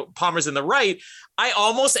 Yes, Palmer's in the right. I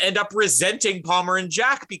almost end up resenting Palmer and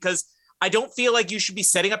Jack because I don't feel like you should be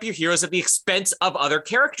setting up your heroes at the expense of other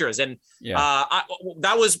characters. And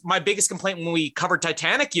that was my biggest complaint when we covered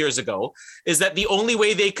Titanic years ago, is that the only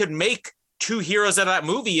way they could make two heroes out of that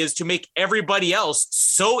movie is to make everybody else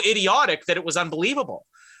so idiotic that it was unbelievable.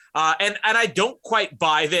 And I don't quite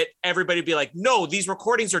buy that everybody be like, no, these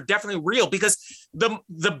recordings are definitely real, because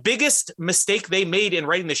the biggest mistake they made in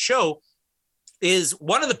writing the show is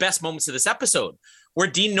one of the best moments of this episode, where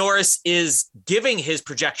Dean Norris is giving his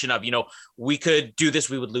projection of, we could do this,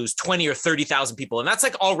 we would lose 20 or 30,000 people. And that's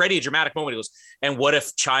like already a dramatic moment. He goes, and what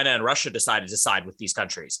if China and Russia decided to side with these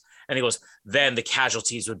countries? And he goes, then the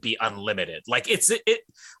casualties would be unlimited. Like,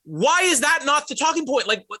 why is that not the talking point?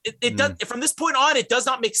 Like, it does, from this point on, it does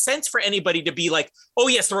not make sense for anybody to be like, oh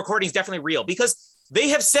yes, the recording is definitely real, because they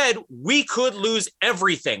have said we could lose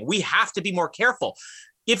everything. We have to be more careful.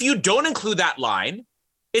 If you don't include that line,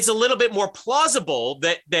 it's a little bit more plausible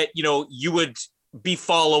that you would be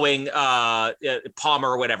following Palmer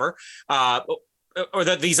or whatever, or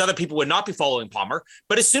that these other people would not be following Palmer.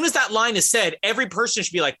 But as soon as that line is said, every person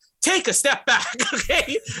should be like, take a step back.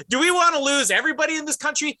 Okay, do we want to lose everybody in this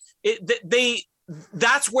country?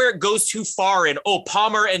 That's where it goes too far. And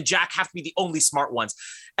Palmer and Jack have to be the only smart ones.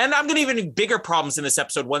 And I'm going to even bigger problems in this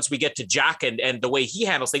episode once we get to Jack and the way he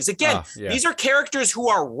handles things. Again, these are characters who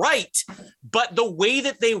are right, but the way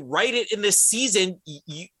that they write it in this season,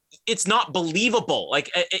 it's not believable.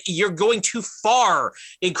 Like, you're going too far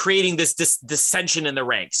in creating this dissension in the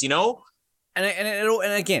ranks, And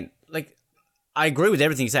again, like, I agree with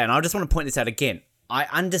everything you say, and I just want to point this out again. I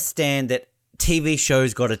understand that TV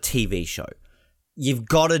shows got a TV show. You've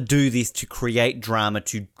got to do this to create drama,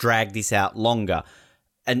 to drag this out longer.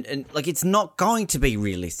 And like, it's not going to be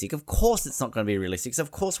realistic. Of course it's not going to be realistic. So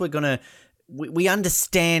of course we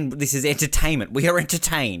understand this is entertainment. We are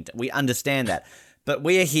entertained. We understand that. But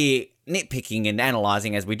we are here nitpicking and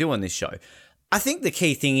analysing as we do on this show. I think the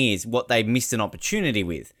key thing is what they missed an opportunity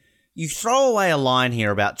with. You throw away a line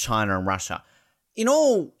here about China and Russia. In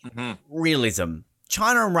all realism,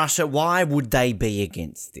 China and Russia, why would they be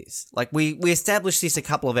against this? Like, we established this a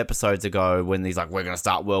couple of episodes ago when he's like, we're going to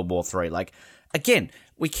start World War III. Like, again,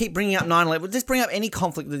 we keep bringing up 9/11. Just bring up any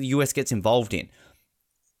conflict that the US gets involved in.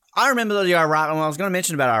 I remember the Iraq, and I was going to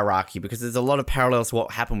mention about Iraqi because there's a lot of parallels to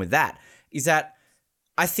what happened with that, is that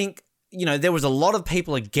I think, there was a lot of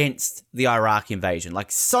people against the Iraq invasion.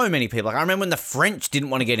 Like, so many people. Like, I remember when the French didn't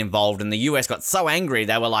want to get involved and the US got so angry,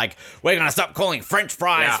 they were like, we're going to stop calling French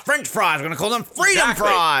fries French fries. We're going to call them freedom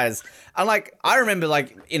fries. And, like, I remember,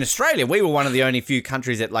 like, in Australia, we were one of the only few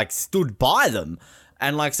countries that, like, stood by them.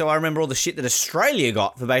 And, like, so I remember all the shit that Australia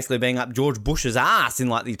got for basically being up George Bush's ass in,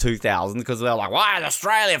 like, the 2000s, because they were like, why is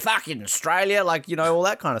Australia fucking Australia? Like, all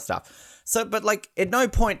that kind of stuff. So, but, like, at no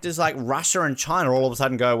point does, like, Russia and China all of a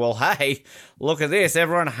sudden go, well, hey, look at this.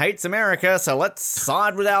 Everyone hates America, so let's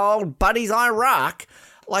side with our old buddies Iraq.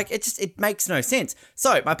 Like, it makes no sense.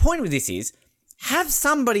 So, my point with this is, have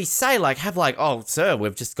somebody say, oh, sir,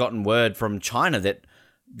 we've just gotten word from China that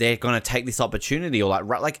they're going to take this opportunity, or,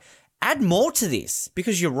 like, add more to this,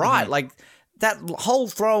 because you're right. Like, that whole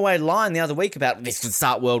throwaway line the other week about this could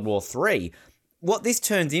start World War III. What this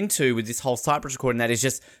turns into with this whole Cyprus recording, that is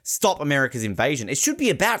just stop America's invasion. It should be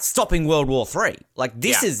about stopping World War III. Like,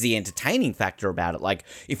 this is the entertaining factor about it. Like,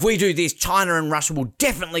 if we do this, China and Russia will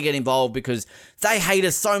definitely get involved because they hate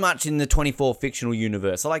us so much in the 24 fictional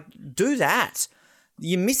universe. So, like, do that.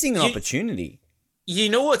 You're missing an opportunity.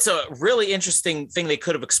 What's a really interesting thing they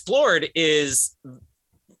could have explored is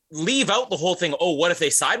leave out the whole thing. Oh, what if they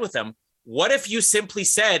side with them? What if you simply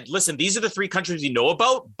said, listen, these are the three countries you know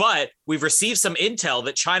about, but we've received some intel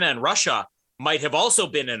that China and Russia might have also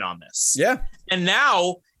been in on this. Yeah. And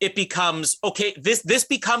now it becomes, okay, this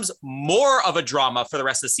becomes more of a drama for the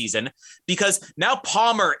rest of the season, because now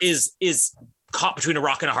Palmer is caught between a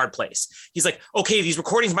rock and a hard place. He's like, okay, these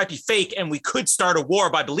recordings might be fake and we could start a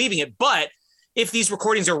war by believing it, but if these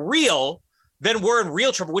recordings are real, then we're in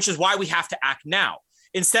real trouble, which is why we have to act now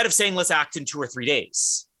instead of saying let's act in 2 or 3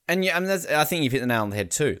 days. And yeah, I mean, I think you've hit the nail on the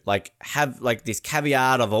head too. Like, have like this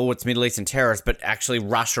caveat of, oh, it's Middle Eastern terrorists, but actually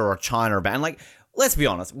Russia or China are banned. Like, let's be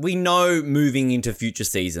honest, we know moving into future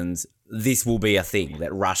seasons, this will be a thing,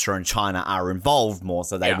 that Russia and China are involved more,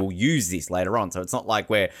 so they will use this later on. So it's not like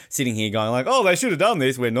we're sitting here going like, oh, they should have done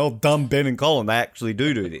this. We're not dumb Ben and Colin. They actually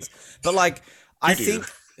do this. But like, I think...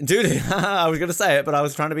 I was going to say it, but I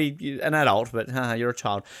was trying to be an adult, but you're a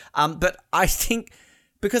child. But I think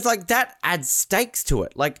because like that adds stakes to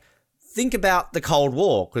it. Like, think about the Cold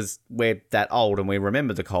War, because we're that old and we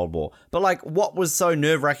remember the Cold War. But like, what was so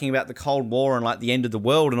nerve-wracking about the Cold War and like the end of the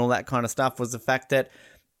world and all that kind of stuff was the fact that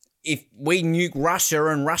if we nuke Russia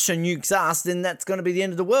and Russia nukes us, then that's going to be the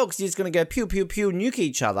end of the world, because you're just going to go pew, pew, pew, nuke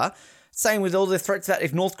each other. Same with all the threats that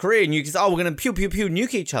if North Korea nukes, we're going to pew, pew, pew,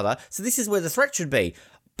 nuke each other. So this is where the threat should be.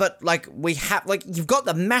 But, like, you've got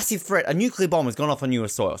the massive threat. A nuclear bomb has gone off on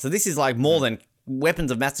US soil. So this is, like, more than weapons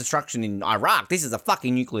of mass destruction in Iraq. This is a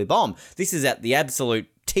fucking nuclear bomb. This is at the absolute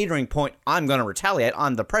teetering point. I'm going to retaliate.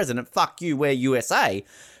 I'm the president. Fuck you. We're USA.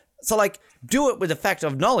 So, like, do it with the fact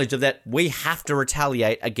of knowledge of that we have to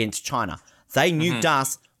retaliate against China. They nuked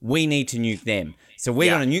us. We need to nuke them. So we're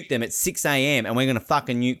going to nuke them at 6 a.m. and we're going to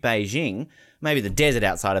fucking nuke Beijing. Maybe the desert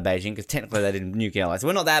outside of Beijing, because technically they didn't nuke allies. So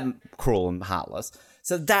we're not that cruel and heartless.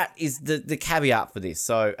 So that is the caveat for this.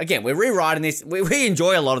 So again, we're rewriting this. We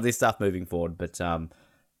enjoy a lot of this stuff moving forward, but blah,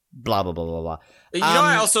 blah, blah, blah, blah. You know,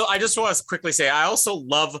 I just want to quickly say, I also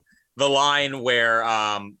love the line where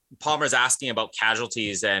Palmer's asking about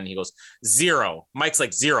casualties and he goes, 0. Mike's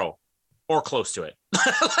like 0 or close to it.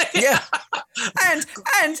 Yeah.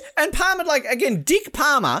 And Palmer, like, again, Dick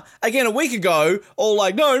Palmer, again, a week ago, all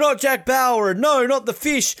like, no, not Jack Bauer, no, not the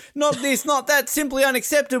fish, not this, not that, simply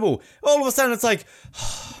unacceptable. All of a sudden, it's like,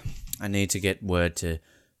 I need to get word to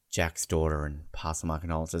Jack's daughter and pass on my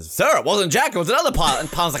condolences. Sir, it wasn't Jack, it was another pilot.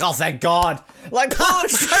 And Palmer's like, oh, thank God. Like, Palmer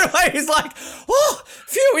straight away is like, oh,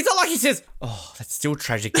 phew. It's not like he says, oh, that's still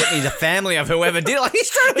tragic. Get me the family of whoever did it. Like,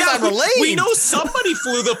 he's straight away like relieved. We know somebody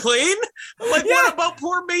flew the plane. Like, what about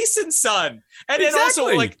poor Mason's son? And then also,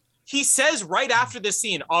 like, he says right after this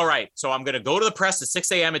scene, all right, so I'm going to go to the press at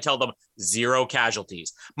 6 a.m. and tell them 0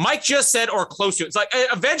 casualties. Mike just said, or close to it. It's like,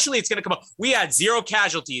 eventually it's going to come up. We had 0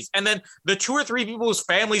 casualties. And then the 2 or 3 people's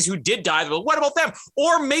families who did die, what about them?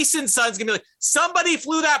 Or Mason's son's going to be like, somebody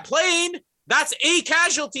flew that plane. That's a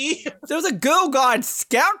casualty. There was a Girl Guide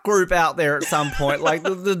scout group out there at some point. Like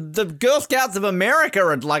the Girl Scouts of America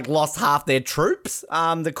had like lost half their troops.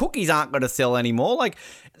 The cookies aren't going to sell anymore. Like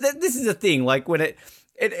this is the thing. Like when it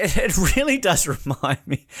really does remind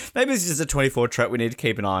me. Maybe it's just a 24 trope we need to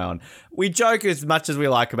keep an eye on. We joke as much as we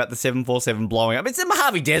like about the 747 blowing up. It's in the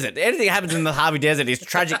Mojave Desert. Anything that happens in the Mojave Desert is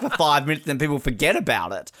tragic for 5 minutes, then people forget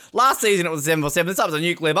about it. Last season it was a 747. This time it was a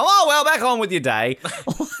nuclear bomb. Oh, well, back on with your day.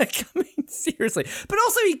 Like, I mean, seriously. But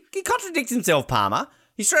also, he contradicts himself, Palmer.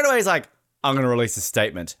 He straight away is like, I'm going to release a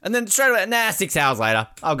statement. And then straight away, 6 hours later,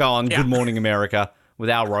 I'll go on Good Morning America with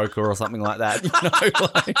Al Roker or something like that. You know,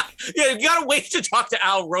 like, yeah, you gotta wait to talk to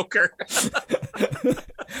Al Roker.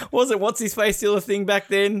 Was it What's His Face still a thing back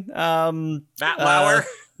then? Matt Lauer.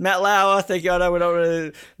 Matt Lauer. Thank you. I know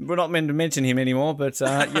we're not meant to mention him anymore, but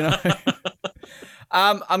you know.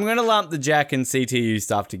 I'm going to lump the Jack and CTU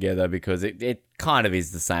stuff together because it kind of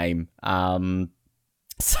is the same.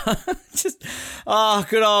 So just,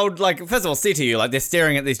 good old, like, first of all, CTU, like, they're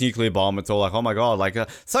staring at this nuclear bomb. It's all like, oh my God, like,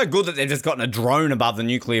 so good that they've just gotten a drone above the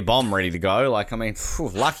nuclear bomb ready to go. Like, I mean,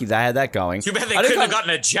 lucky they had that going. Too bad they couldn't have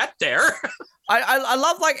gotten a jet there. I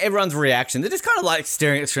love, like, everyone's reaction. They're just kind of, like,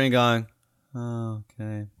 staring at the screen going, oh,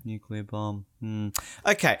 okay, nuclear bomb.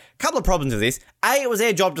 Okay, couple of problems with this. A, it was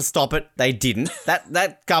their job to stop it. They didn't.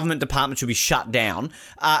 That government department should be shut down.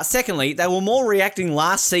 Secondly, they were more reacting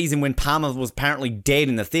last season when Palmer was apparently dead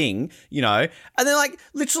in the thing, you know. And then, like,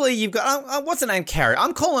 literally you've got, what's her name, Carrie?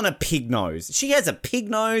 I'm calling her Pig Nose. She has a pig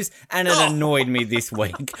nose and it annoyed me this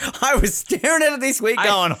week. I was staring at it this week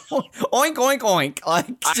going, oink, oink, oink. Like,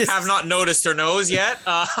 I have not noticed her nose yet.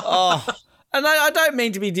 And I don't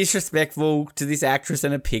mean to be disrespectful to this actress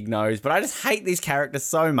and a pig nose, but I just hate this character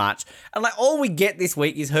so much. And like all we get this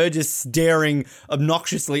week is her just staring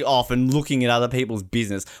obnoxiously off and looking at other people's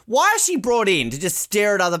business. Why is she brought in to just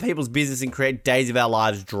stare at other people's business and create Days of Our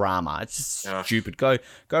Lives drama? It's just stupid. Go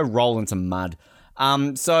roll in some mud.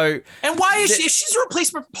 And why is she? If she's a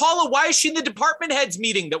replacement for Paula, why is she in the department heads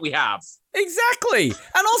meeting that we have? Exactly.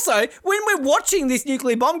 And also, when we're watching this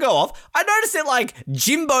nuclear bomb go off, I noticed that, like,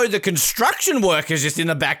 Jimbo the construction worker's just in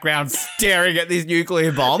the background staring at this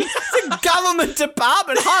nuclear bomb. It's a government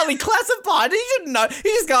department, highly classified. He shouldn't know. He's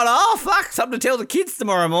just going, oh, fuck, something to tell the kids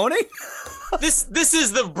tomorrow morning. This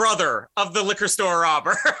is the brother of the liquor store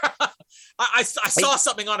robber. I saw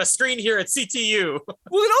something on a screen here at CTU.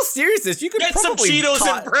 Well, in all seriousness, you could get probably some Cheetos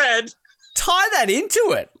and bread. Tie that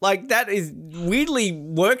into it. Like, that is weirdly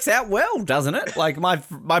works out well, doesn't it? Like,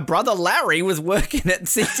 my brother Larry was working at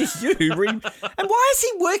CTU. And why is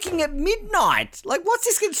he working at midnight? Like, what's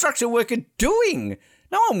this construction worker doing?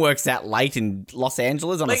 No one works that late in Los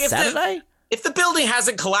Angeles on a Saturday. If the building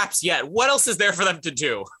hasn't collapsed yet, what else is there for them to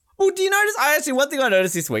do? Well, do you notice? One thing I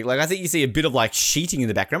noticed this week, like, I think you see a bit of, like, sheeting in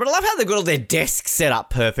the background, but I love how they've got all their desks set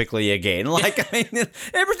up perfectly again. Like, I mean,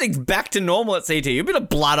 everything's back to normal at CTU. A bit of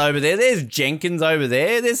blood over there. There's Jenkins over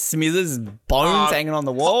there. There's Smithers' bones hanging on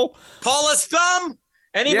the wall. Paula's thumb?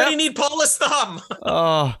 Anybody need Paula's thumb?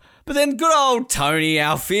 Oh, but then good old Tony,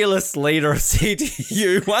 our fearless leader of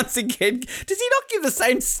CTU, once again, does he not give the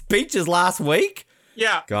same speech as last week?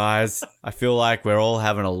 Yeah. Guys, I feel like we're all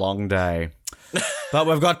having a long day. But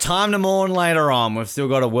we've got time to mourn later on. We've still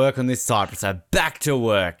got to work on this side. So back to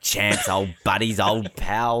work, champs, old buddies, old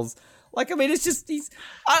pals. Like, I mean, it's just,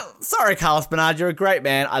 sorry, Carlos Bernard, you're a great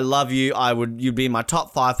man. I love you. You'd be in my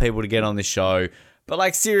top 5 people to get on this show. But,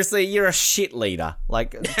 like, seriously, you're a shit leader.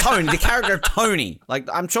 Like, Tony, the character of Tony. Like,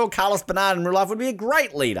 I'm sure Carlos Bernard in real life would be a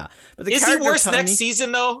great leader. But is he worse next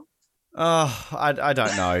season, though? Oh, I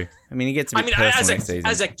don't know. I mean, he gets a bit personal next season.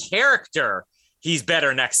 As a character, he's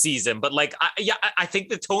better next season. But, like, I think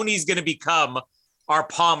that Tony's going to become our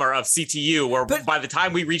Palmer of CTU, where by the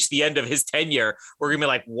time we reach the end of his tenure, we're going to be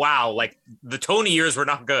like, wow, like, the Tony years were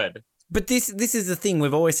not good. But this is the thing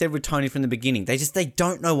we've always said with Tony from the beginning. They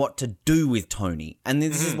don't know what to do with Tony. And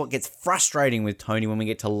this is what gets frustrating with Tony when we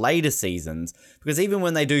get to later seasons. Because even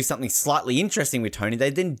when they do something slightly interesting with Tony, they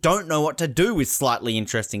then don't know what to do with slightly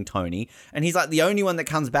interesting Tony. And he's like the only one that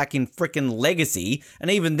comes back in frickin' Legacy.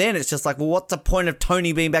 And even then it's just like, well, what's the point of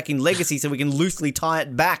Tony being back in Legacy so we can loosely tie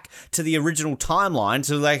it back to the original timeline?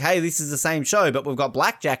 So like, hey, this is the same show, but we've got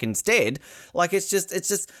Blackjack instead. Like, it's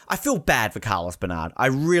just, I feel bad for Carlos Bernard. I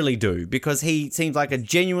really do. Because he seems like a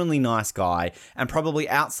genuinely nice guy, and probably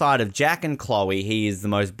outside of Jack and Chloe, he is the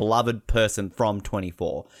most beloved person from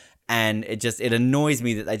 24. And it annoys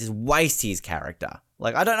me that they just waste his character.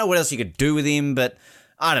 Like, I don't know what else you could do with him, but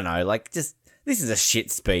I don't know, like, just, this is a shit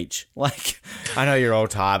speech. Like, I know you're all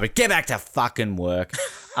tired, but get back to fucking work.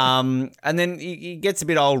 And then he gets a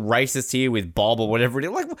bit old racist here with Bob or whatever it is.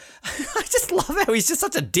 Like, I just love how he's just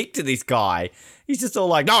such a dick to this guy. He's just all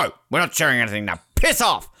like, no, we're not sharing anything now. Piss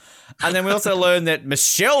off. And then we also learn that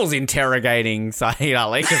Michelle's interrogating Sayid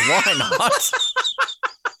Ali, because why not?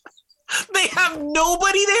 They have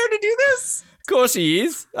nobody there to do this? Of course he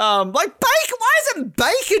is. Like, Baker, why isn't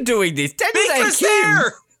Baker doing this? Baker's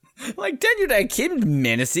there! Like, Daniel Day Kim's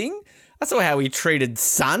menacing. I saw how he treated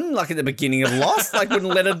Sun, like at the beginning of Lost. Like,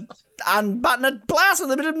 wouldn't let her unbutton a blouse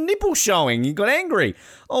with a bit of nipple showing. He got angry.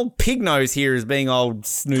 Old Pignose here is being old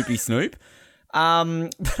Snoopy Snoop. I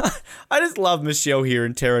just love Michelle here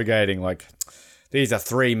interrogating, like, these are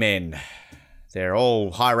 3 men. They're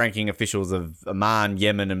all high-ranking officials of Oman,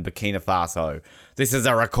 Yemen, and Burkina Faso. This is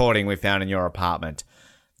a recording we found in your apartment.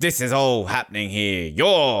 This is all happening here.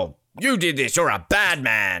 You did this. You're a bad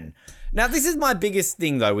man. Now, this is my biggest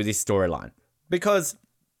thing, though, with this storyline. Because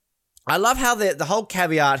I love how the whole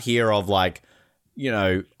caveat here of, like, you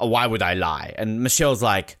know, why would I lie? And Michelle's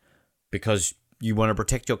like, because you want to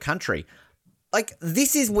protect your country. Like,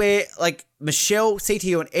 this is where, like, Michelle,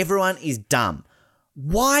 CTU, and everyone is dumb.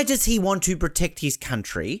 Why does he want to protect his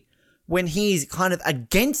country when he's kind of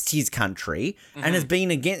against his country and has been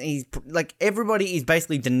against, he's, like, everybody is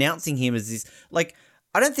basically denouncing him as this, like,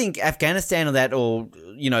 I don't think Afghanistan or that, or,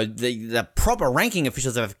 you know, the proper ranking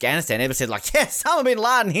officials of Afghanistan ever said, like, yes, Osama bin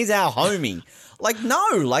Laden, he's our homie. Like, no,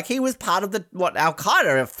 like, he was part of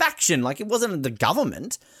Al-Qaeda, a faction, like, it wasn't the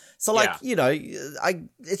government. So, like, you know,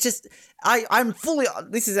 I'm fully,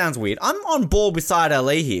 this sounds weird. I'm on board with Sayid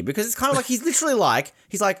Ali here because it's kind of like,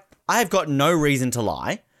 he's like, I have got no reason to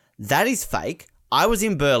lie. That is fake. I was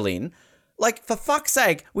in Berlin. Like, for fuck's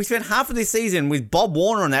sake, we spent half of this season with Bob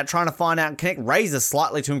Warner on that trying to find out and connect Razor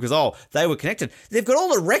slightly to him because, they were connected. They've got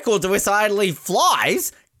all the records of where Sayid Ali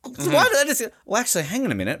flies. So why did they just, well, actually, hang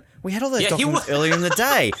on a minute. We had all those documents earlier in the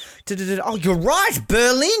day. Oh, you're right.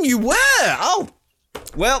 Berlin, you were. Oh,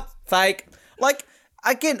 well, fake. Like,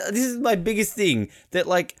 again, this is my biggest thing, that,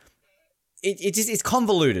 like, it's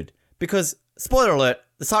convoluted because, spoiler alert,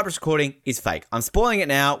 the Cyprus recording is fake. I'm spoiling it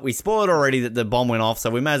now. We spoiled already that the bomb went off,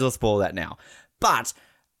 so we may as well spoil that now. But,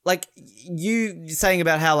 like, you saying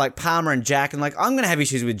about how, like, Palmer and Jack, and, like, I'm going to have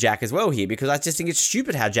issues with Jack as well here, because I just think it's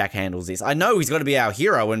stupid how Jack handles this. I know he's got to be our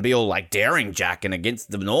hero and be all, like, daring Jack and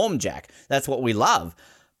against the norm Jack. That's what we love.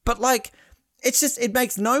 But, like, it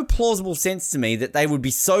makes no plausible sense to me that they would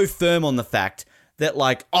be so firm on the fact that,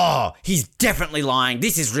 like, oh, he's definitely lying.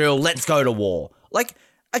 This is real. Let's go to war. Like,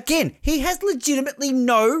 again, he has legitimately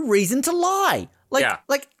no reason to lie.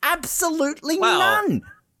 Like absolutely none.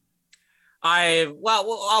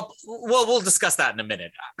 We'll discuss that in a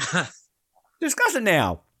minute. Discuss it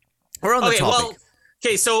now. We're on the topic.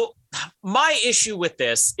 So my issue with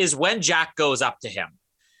this is when Jack goes up to him,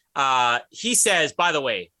 he says, by the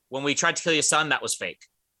way, when we tried to kill your son, that was fake.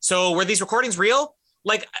 So were these recordings real?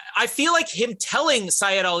 Like, I feel like him telling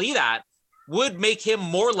Syed Ali that would make him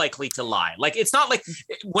more likely to lie. Like, it's not like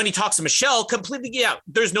when he talks to Michelle completely,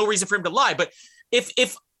 there's no reason for him to lie. But if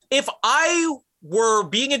I were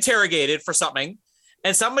being interrogated for something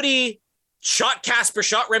and somebody shot Casper,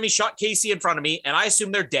 shot Remy, shot Casey in front of me, and I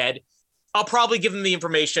assume they're dead, I'll probably give them the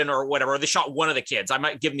information or whatever. Or they shot one of the kids. I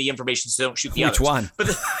might give them the information so they don't shoot the others. Which one? But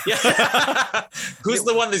who's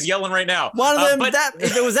the one that's yelling right now? One of them.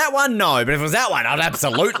 If it was that one, no. But if it was that one, I'd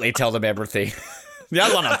absolutely tell them everything. The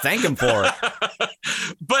other one, I'd thank him for it.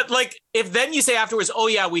 But, like, if then you say afterwards, oh,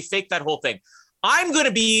 yeah, we faked that whole thing, I'm going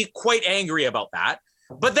to be quite angry about that.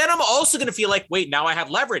 But then I'm also going to feel like, wait, now I have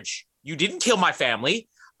leverage. You didn't kill my family.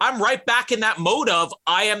 I'm right back in that mode of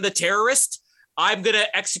I am the terrorist. I'm going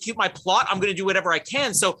to execute my plot. I'm going to do whatever I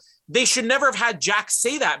can. So they should never have had Jack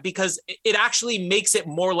say that, because it actually makes it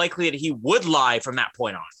more likely that he would lie from that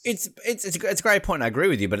point on. It's a great point. I agree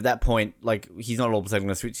with you. But at that point, like, he's not all of a sudden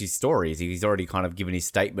going to switch his stories. He's already kind of given his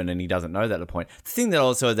statement and he doesn't know that at the point. The thing that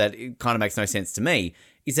also that it kind of makes no sense to me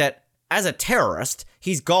is that as a terrorist,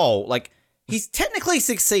 his goal, like, he's technically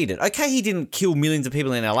succeeded. Okay, he didn't kill millions of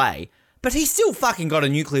people in LA, but he still fucking got a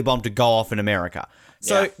nuclear bomb to go off in America.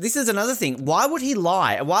 So This is another thing. Why would he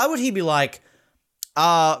lie? Why would he be like,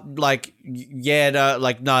 if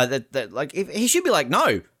he should be like,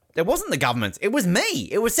 no, it wasn't the government. It was me.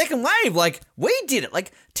 It was second wave. Like, we did it.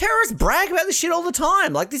 Like, terrorists brag about this shit all the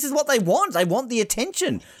time. Like, this is what they want. They want the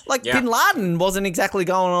attention. Like, Bin Laden wasn't exactly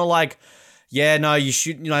going on like, yeah, no, you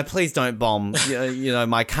should, please don't bomb,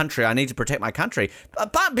 my country. I need to protect my country.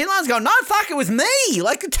 But Bin Laden's going, no, fuck, it was me.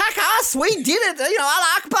 Like, attack us. We did it. Al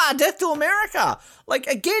Akbar, death to America. Like,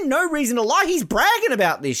 again, no reason to lie. He's bragging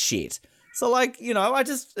about this shit. So, like, I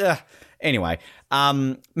just, anyway.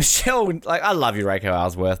 Michelle, like, I love you, Reiko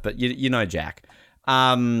Ellsworth, but you know Jack.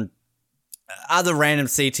 Other random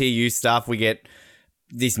CTU stuff, we get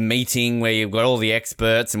this meeting where you've got all the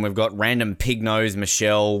experts and we've got random pig nose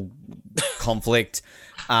Michelle conflict.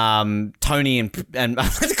 Tony and I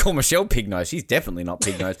like to call Michelle pig nose. She's definitely not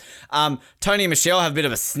pig nose. Tony and Michelle have a bit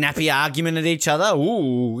of a snappy argument at each other.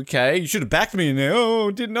 Ooh, okay, you should have backed me in there.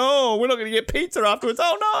 Oh, didn't know. We're not going to get pizza afterwards.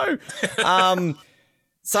 Oh no.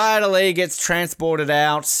 Syed Ali gets transported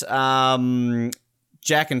out.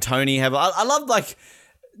 Jack and Tony have. I love, like,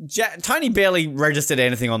 Tony barely registered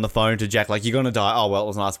anything on the phone to Jack, like, you're going to die. Oh, well, it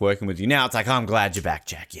was nice working with you. Now it's like, oh, I'm glad you're back,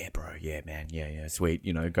 Jack. Yeah, bro. Yeah, man. Yeah, sweet.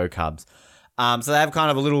 Go Cubs. So they have kind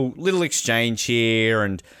of a little exchange here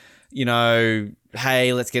and,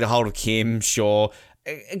 hey, let's get a hold of Kim, sure.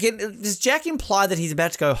 Again, does Jack imply that he's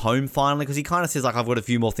about to go home finally? Because he kind of says, like, I've got a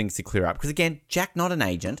few more things to clear up. Because, again, Jack, not an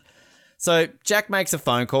agent. So Jack makes a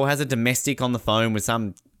phone call, has a domestic on the phone with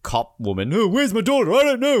some cop woman. Oh, where's my daughter? I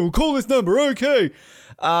don't know. Call this number. Okay.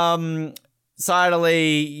 Syed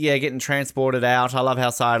Ali, getting transported out. I love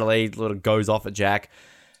how Syed Ali sort of goes off at Jack.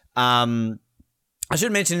 I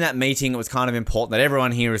should mention in that meeting, it was kind of important that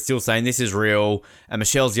everyone here is still saying this is real, and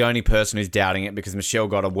Michelle's the only person who's doubting it because Michelle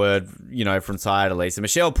got a word, from Syed Ali. So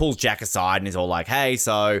Michelle pulls Jack aside and is all like, hey,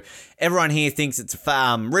 so everyone here thinks it's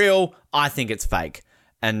real. I think it's fake.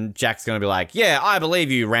 And Jack's going to be like, yeah, I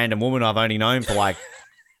believe you, random woman I've only known for like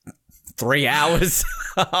 3 hours.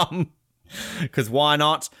 Because why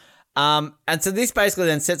not? And so this basically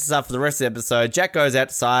then sets us up for the rest of the episode. Jack goes out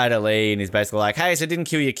to Syed Ali and he's basically like, hey, so didn't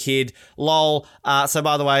kill your kid. Lol. So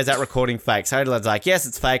by the way, is that recording fake? Syed Ali's like, yes,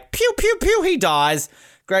 it's fake. Pew, pew, pew. He dies.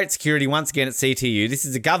 Great security once again at CTU. This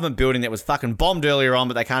is a government building that was fucking bombed earlier on,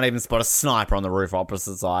 but they can't even spot a sniper on the roof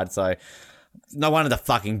opposite side. So no wonder the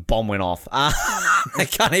fucking bomb went off. They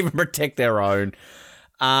can't even protect their own.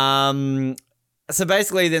 So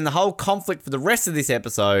basically then the whole conflict for the rest of this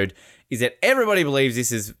episode is that everybody believes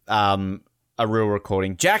this is a real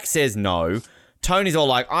recording. Jack says no. Tony's all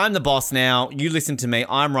like, I'm the boss now. You listen to me.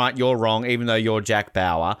 I'm right. You're wrong, even though you're Jack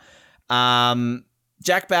Bauer.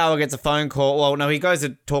 Jack Bauer gets a phone call. Well, no, he goes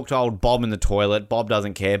to talk to old Bob in the toilet. Bob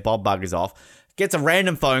doesn't care. Bob buggers off. Gets a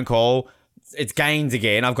random phone call. It's Gaines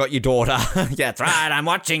again. I've got your daughter. Yeah, that's right. I'm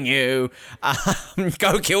watching you.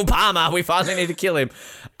 Go kill Palmer. We finally need to kill him.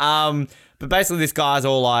 But basically this guy's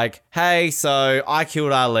all like, hey, so I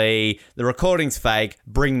killed Ali. The recording's fake.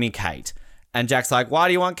 Bring me Kate. And Jack's like, why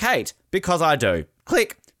do you want Kate? Because I do.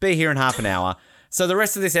 Click. Be here in half an hour. So the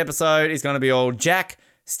rest of this episode is going to be all Jack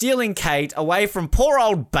stealing Kate away from poor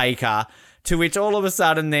old Baker, to which all of a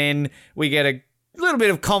sudden then we get a little bit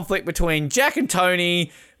of conflict between Jack and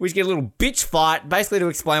Tony. We get a little bitch fight, basically to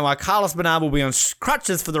explain why Carlos Bernard will be on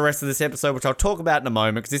crutches for the rest of this episode, which I'll talk about in a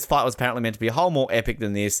moment, because this fight was apparently meant to be a whole more epic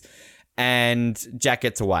than this, and Jack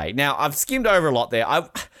gets away. Now, I've skimmed over a lot there.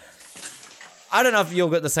 I don't know if you'll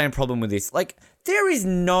get the same problem with this. Like, there is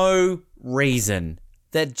no reason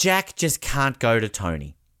that Jack just can't go to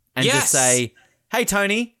Tony and just say, hey,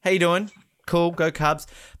 Tony, how you doing? Cool, go Cubs.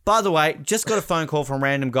 By the way, just got a phone call from a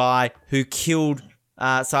random guy who killed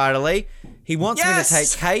Syed Ali. He wants me to take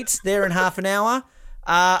Kate there in half an hour.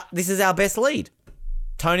 This is our best lead.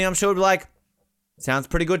 Tony, I'm sure, will be like, sounds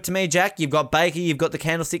pretty good to me, Jack. You've got Baker, you've got the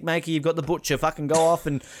candlestick maker, you've got the butcher. Fucking go off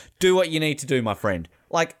and do what you need to do, my friend.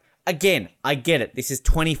 Like, again, I get it. This is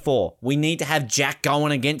 24. We need to have Jack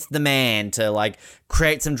going against the man to, like,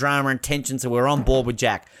 create some drama and tension so we're on board with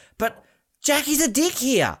Jack. But Jack is a dick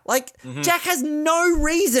here. Like, Jack has no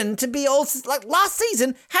reason to be all... Like, last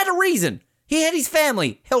season had a reason. He had his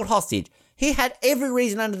family held hostage. He had every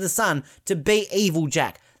reason under the sun to be evil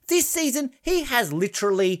Jack. This season, he has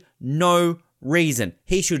literally no reason.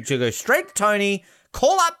 He should go straight to Tony,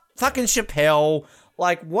 call up fucking Chappelle,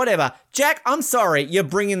 like, whatever. Jack, I'm sorry, you're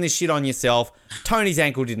bringing this shit on yourself. Tony's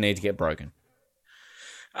ankle didn't need to get broken.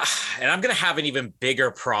 And I'm going to have an even bigger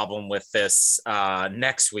problem with this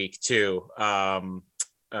next week, too.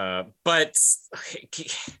 But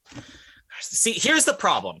see, here's the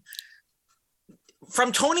problem.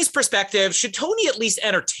 From Tony's perspective, should Tony at least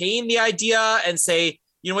entertain the idea and say,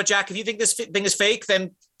 you know what, Jack, if you think this thing is fake,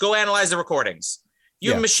 then go analyze the recordings.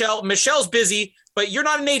 Michelle's busy, but you're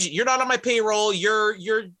not an agent. You're not on my payroll.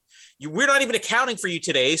 We're not even accounting for you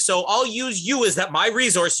today. So I'll use you as my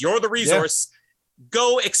resource. You're the resource. Yeah.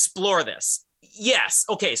 Go explore this. Yes.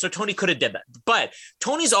 Okay. So Tony could have did that, but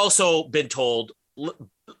Tony's also been told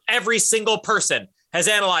every single person has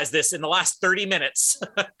analyzed this in the last 30 minutes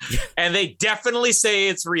and they definitely say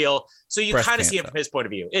it's real. So you kind of see it from his point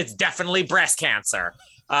of view. It's definitely breast cancer.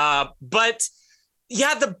 But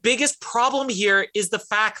yeah, the biggest problem here is the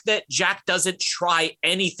fact that Jack doesn't try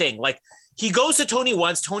anything. Like, he goes to Tony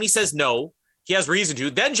once, Tony says no, he has reason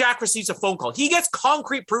to. Then Jack receives a phone call. He gets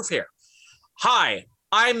concrete proof here. Hi,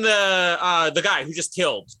 I'm the guy who just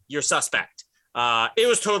killed your suspect. It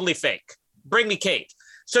was totally fake. Bring me Kate.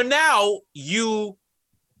 So now you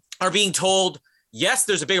are being told, yes,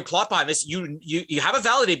 there's a bigger plot behind this. You have it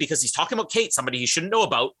validated because he's talking about Kate, somebody he shouldn't know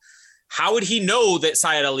about. How would he know that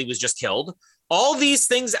Syed Ali was just killed? All these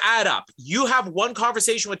things add up. You have one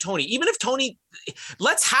conversation with Tony. Even if Tony,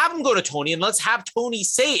 let's have him go to Tony and let's have Tony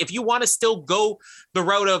say, if you want to still go the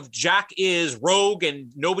route of Jack is rogue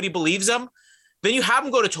and nobody believes him, then you have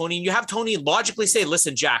him go to Tony and you have Tony logically say,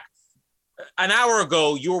 listen, Jack, an hour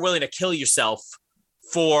ago, you were willing to kill yourself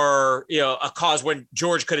for, a cause when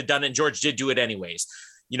George could have done it and George did do it anyways.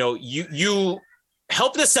 You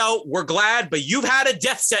helped us out. We're glad, but you've had a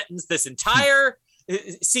death sentence this entire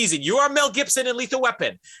season. You are Mel Gibson in Lethal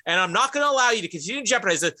Weapon, and I'm not going to allow you to continue to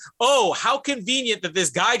jeopardize it. Oh, how convenient that this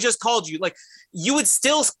guy just called you. Like, you would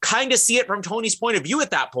still kind of see it from Tony's point of view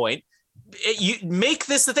at that point. You make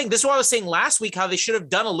this the thing. This is what I was saying last week, how they should have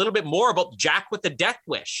done a little bit more about Jack with the death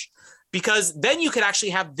wish, because then you could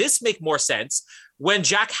actually have this make more sense when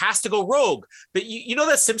Jack has to go rogue. But you know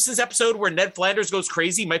that Simpsons episode where Ned Flanders goes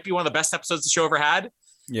crazy might be one of the best episodes the show ever had?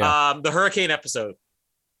 Yeah. The hurricane episode.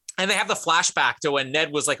 And they have the flashback to when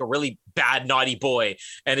Ned was like a really bad, naughty boy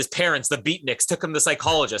and his parents, the beatniks, took him to the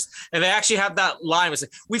psychologist. And they actually have that line. It's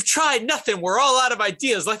like, we've tried nothing. We're all out of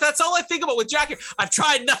ideas. Like, that's all I think about with Jack. I've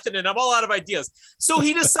tried nothing and I'm all out of ideas. So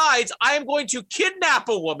he decides, I am going to kidnap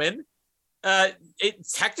a woman. It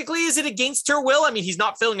technically, is it against her will? I mean, he's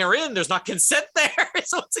not filling her in. There's not consent there.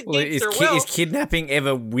 So it's against her will. Is kidnapping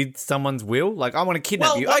ever with someone's will? Like, I want to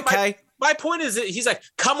kidnap you. Okay. My point is that he's like,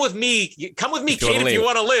 come with me, Kate, if you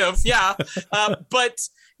want to live. Yeah. But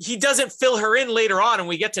he doesn't fill her in later on. And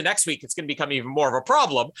we get to next week, it's going to become even more of a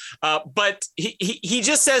problem. But he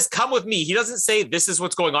just says, come with me. He doesn't say, this is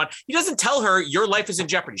what's going on. He doesn't tell her your life is in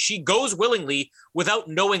jeopardy. She goes willingly without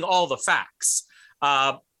knowing all the facts.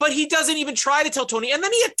 But he doesn't even try to tell Tony. And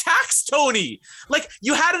then he attacks Tony. Like,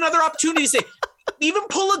 you had another opportunity to say, even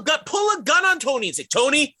pull a gun on Tony and say,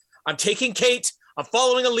 Tony, I'm taking Kate. I'm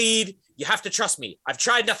following a lead. You have to trust me. I've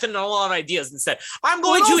tried nothing and a lot of ideas instead. I'm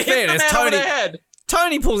going to hit the man over the head.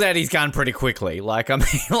 Tony pulls out his gun pretty quickly. Like, I mean,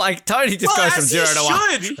 like Tony just goes from 0 to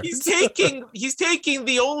 1. He's taking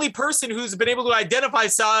the only person who's been able to identify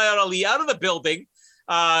Sayed Ali out of the building.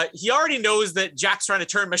 He already knows that Jack's trying to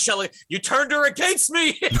turn Michelle. You turned her against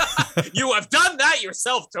me. You have done that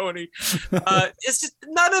yourself, Tony. It's just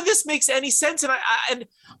none of this makes any sense, and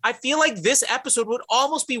I feel like this episode would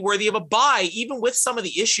almost be worthy of a buy, even with some of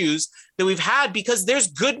the issues that we've had, because there's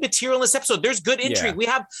good material in this episode. There's good intrigue. Yeah. We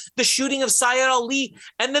have the shooting of Sayed Ali,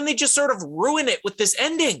 and then they just sort of ruin it with this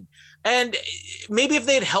ending. And maybe if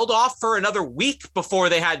they had held off for another week before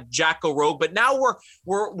they had Jack go rogue, but now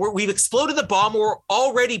we've exploded the bomb. We're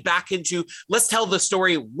already back into let's tell the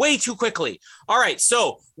story way too quickly. All right,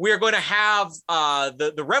 so we're going to have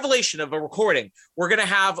the revelation of a recording. We're going to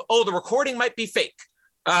have the recording might be fake.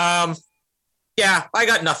 Yeah, I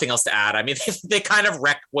got nothing else to add. I mean, they kind of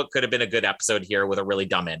wreck what could have been a good episode here with a really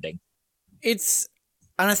dumb ending. And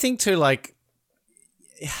I think too, like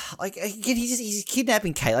again, he's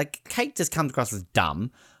kidnapping Kate. Like, Kate just comes across as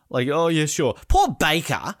dumb. Like, oh yeah, sure. Poor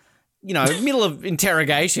Baker, middle of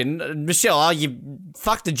interrogation. Michelle, you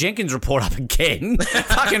fucked the Jenkins report up again.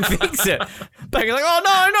 Fucking fix it. Baker's like, oh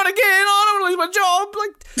no, not again. Oh, I don't want to lose my job.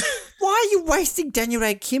 Like, why are you wasting Daniel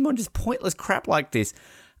Ray Kim on just pointless crap like this?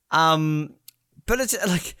 But it's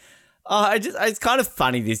like, it's kind of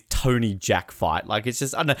funny, this Tony Jack fight. Like, it's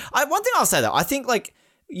just, I don't know. One thing I'll say though, I think, like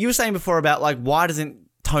you were saying before about like, why doesn't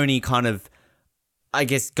Tony kind of, I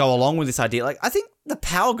guess, go along with this idea? Like, I think the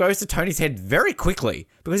power goes to Tony's head very quickly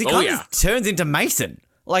because he kind of turns into Mason.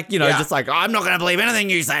 Like, just like, I'm not going to believe anything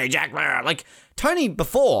you say, Jack. Like, Tony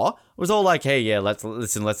before was all like, hey, yeah, let's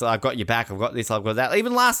I've got your back. I've got this, I've got that.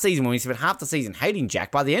 Even last season when we spent half the season hating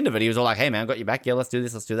Jack, by the end of it, he was all like, hey, man, I've got your back. Yeah, let's do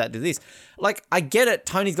this. Let's do that. Do this. Like, I get it.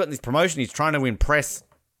 Tony's got this promotion. He's trying to impress,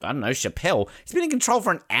 I don't know, Chappelle. He's been in control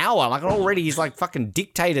for an hour. Like, already he's like fucking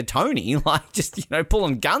dictator Tony. Like, just,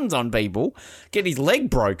 pulling guns on people, getting his leg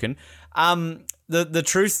broken. The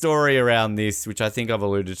true story around this, which I think I've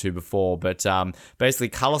alluded to before, but basically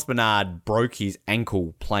Carlos Bernard broke his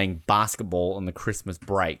ankle playing basketball on the Christmas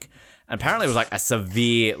break. And apparently it was like a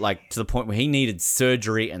severe, like to the point where he needed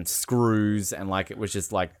surgery and screws, and like it was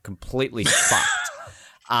just like completely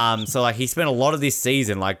fucked. So like he spent a lot of this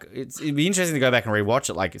season, like it'd be interesting to go back and rewatch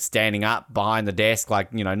it, like standing up behind the desk,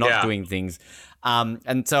 like, not doing things.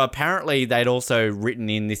 And so apparently they'd also written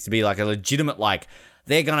in this to be like a legitimate, like,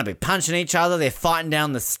 they're going to be punching each other. They're fighting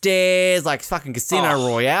down the stairs, like fucking Casino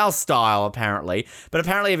Royale style, apparently. But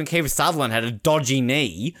apparently even Kiefer Sutherland had a dodgy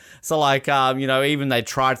knee. So, like, even they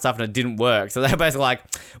tried stuff and it didn't work. So they're basically like,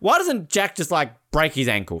 why doesn't Jack just, like, break his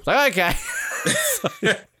ankle? It's like, okay.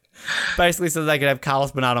 Basically, so they could have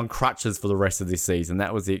Carlos Bernard on crutches for the rest of this season.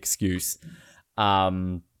 That was the excuse.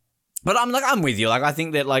 But I'm with you. Like, I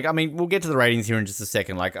think that, like, I mean, we'll get to the ratings here in just a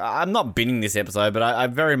second. Like, I'm not binning this episode, but I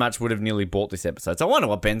very much would have nearly bought this episode. So I wonder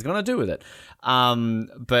what Ben's going to do with it.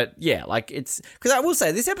 But yeah, like, it's, because I will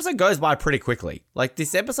say this episode goes by pretty quickly. Like,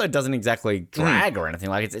 this episode doesn't exactly drag or anything.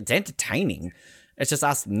 Like, it's entertaining. It's just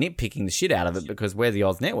us nitpicking the shit out of it because we're the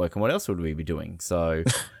Oz Network, and what else would we be doing? So,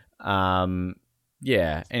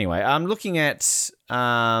 yeah. Anyway, I'm looking at,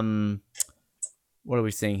 what are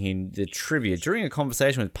we seeing here? The trivia. During a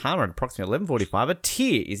conversation with Palmer at approximately 11:45, a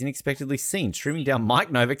tear is unexpectedly seen streaming down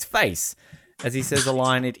Mike Novik's face. As he says the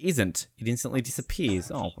line, it isn't. It instantly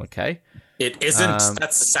disappears. Oh, okay. It isn't.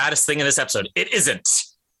 That's the saddest thing in this episode. It isn't.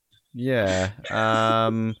 Yeah.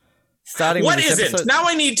 Starting what with this isn't? episode, now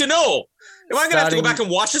I need to know. Am I going to have to go back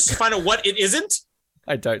and watch this to find out what it isn't?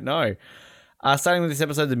 I don't know. Starting with this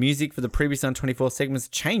episode, the music for the previously on 24 segments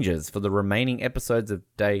changes for the remaining episodes of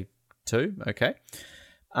day 2. Okay.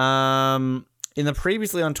 In the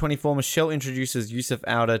previously on 24, Michelle introduces Yusuf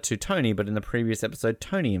Ouda to Tony, but in the previous episode,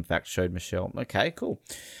 Tony, in fact, showed Michelle. Okay, cool.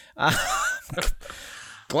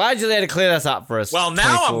 Glad you're there to clear this up for us. Well,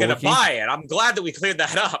 now I'm going to buy it. I'm glad that we cleared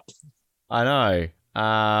that up. I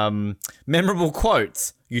know. Memorable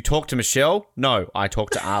quotes. You talk to Michelle? No, I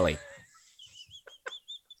talk to Ali.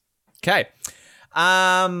 Okay.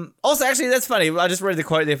 Also, actually, that's funny. I just read the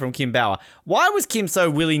quote there from Kim Bauer. Why was Kim so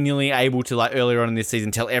willy-nilly able to, like, earlier on in this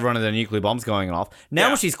season tell everyone of the nuclear bombs going off? Now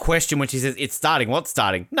when she's questioned, when she says, it's starting, what's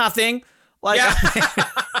starting? Nothing. Like,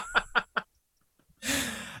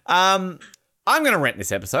 I'm going to rent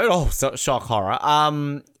this episode. Oh, shock horror.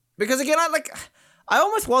 Because, again, I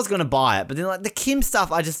almost was going to buy it, but then, like, the Kim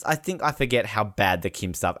stuff, I think I forget how bad the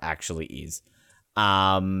Kim stuff actually is.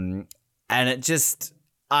 And it just,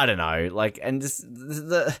 I don't know, like, and just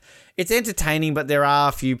it's entertaining, but there are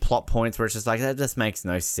a few plot points where it's just like, that just makes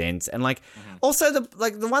no sense. And like, also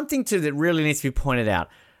the one thing too that really needs to be pointed out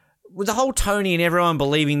with the whole Tony and everyone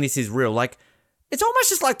believing this is real, like, it's almost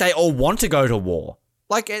just like they all want to go to war.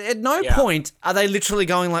 Like, at no point are they literally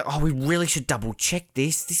going like, oh, we really should double check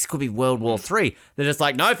this. This could be World War III. They're just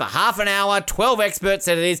like, no, for half an hour, 12 experts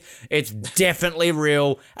said it is. It's definitely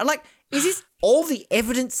real. And like, is this all the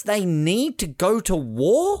evidence they need to go to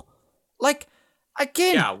war? Like,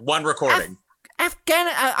 again. Yeah, one recording.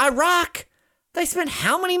 Iraq. They spent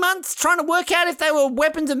how many months trying to work out if they were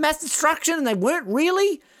weapons of mass destruction and they weren't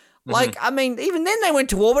really? Like, I mean, even then they went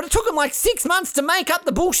to war, but it took them like 6 months to make up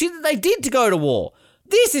the bullshit that they did to go to war.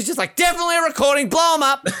 This is just like, definitely a recording, blow them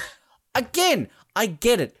up. Again, I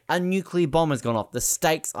get it. A nuclear bomb has gone off. The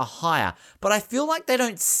stakes are higher. But I feel like they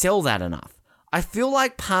don't sell that enough. I feel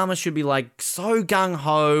like Palmer should be like so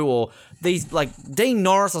gung-ho, or these like Dean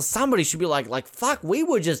Norris or somebody should be like, fuck, we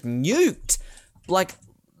were just nuked. Like,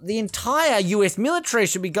 the entire US military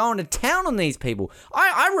should be going to town on these people.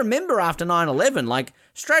 I remember after 9/11, like,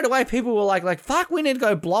 straight away people were like, fuck, we need to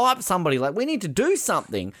go blow up somebody. Like, we need to do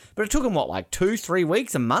something. But it took them, what, like 2-3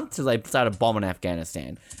 weeks, a month till they started bombing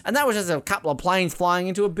Afghanistan. And that was just a couple of planes flying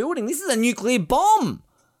into a building. This is a nuclear bomb.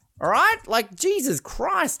 All right? Like, Jesus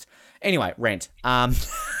Christ. Anyway, Rent. What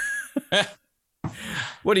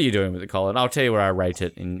are you doing with it, Colin? I'll tell you where I rate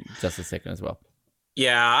it in just a second as well.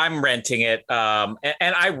 Yeah, I'm renting it. And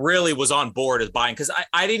I really was on board as buying, because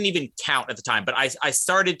I didn't even count at the time, but I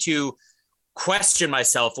started to question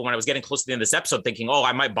myself when I was getting close to the end of this episode, thinking, oh,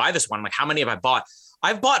 I might buy this one. I'm like, how many have I bought?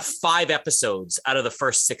 I've bought 5 episodes out of the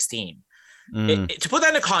first 16. To put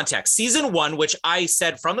that into context, season 1, which I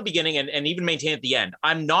said from the beginning and even maintain at the end,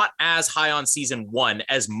 I'm not as high on season 1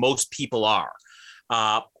 as most people are.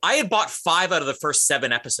 I had bought 5 out of the first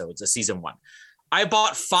 7 episodes of season 1. I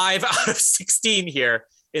bought 5 out of 16 here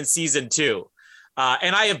in season 2.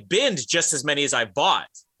 And I have binged just as many as I bought.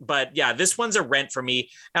 But yeah, this one's a rent for me.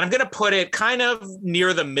 And I'm going to put it kind of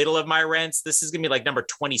near the middle of my rents. This is going to be like number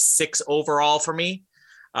 26 overall for me.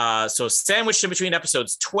 So sandwiched in between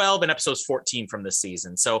episodes 12 and episodes 14 from this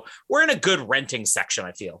season. So we're in a good renting section,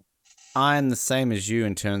 I feel. I'm the same as you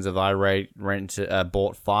in terms of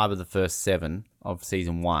bought 5 of the first 7 of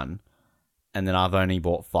season 1. And then I've only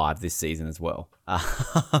bought 5 this season as well.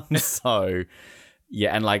 So,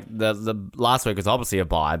 yeah, and like the last week was obviously a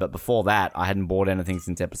buy, but before that, I hadn't bought anything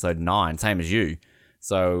since episode 9, same as you.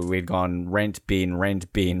 So we'd gone rent, bin,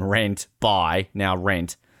 buy, now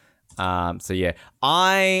rent. So yeah,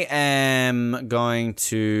 I am going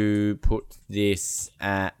to put this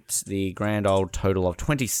at the grand old total of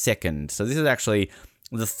 22nd. So this is actually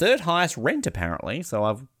the 3rd highest rent apparently. So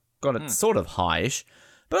I've got it sort of highish.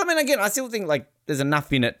 But I mean, again, I still think like there's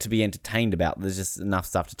enough in it to be entertained about. There's just enough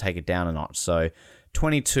stuff to take it down a notch. So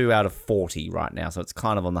 22 out of 40 right now. So it's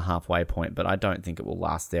kind of on the halfway point, but I don't think it will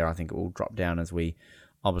last there. I think it will drop down as we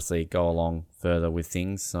obviously go along further with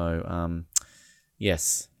things. So,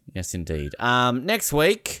 yes, indeed. Next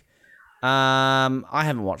week, I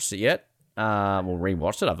haven't watched it yet.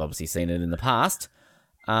 Rewatched it. I've obviously seen it in the past.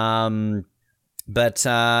 But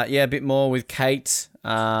a bit more with Kate.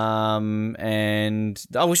 And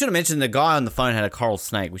we should have mentioned the guy on the phone had a coral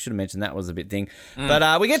snake. We should have mentioned that was a bit thing.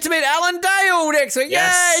 But we get to meet Alan Dale next week.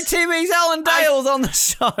 Yes. Yay! TV's Alan Dale's on the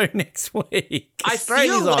show next week. I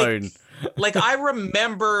feel like I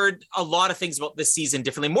remembered a lot of things about this season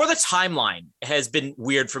differently. More the timeline has been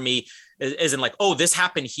weird for me, as in like, oh, this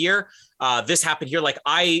happened here. This happened here. Like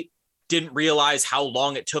I didn't realize how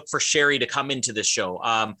long it took for Sherry to come into this show.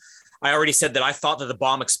 I already said that I thought that the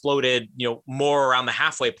bomb exploded, more around the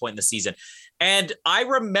halfway point in the season. And I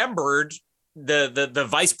remembered the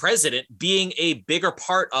vice president being a bigger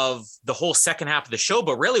part of the whole second half of the show,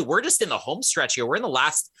 but really we're just in the home stretch here. We're in the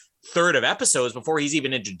last third of episodes before he's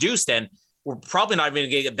even introduced. And we're probably not even going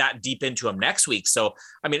to get that deep into him next week. So,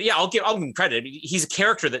 I mean, yeah, I'll give him credit. He's a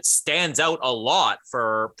character that stands out a lot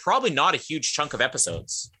for probably not a huge chunk of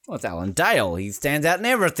episodes. Well, it's Alan Dale. He stands out in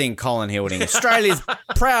everything, Colin Hilding. Australia's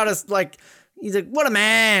proudest, what a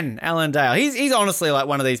man, Alan Dale. He's honestly like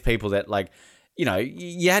one of these people that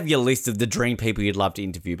you have your list of the dream people you'd love to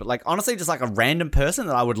interview, but honestly, just like a random person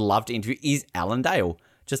that I would love to interview is Alan Dale,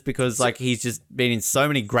 just because he's just been in so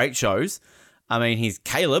many great shows. I mean, he's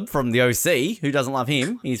Caleb from the OC. Who doesn't love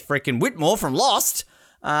him? He's freaking Whitmore from Lost.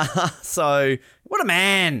 So what a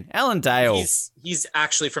man, Alan Dale. He's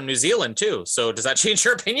actually from New Zealand too. So does that change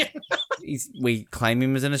your opinion? We claim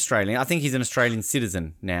him as an Australian. I think he's an Australian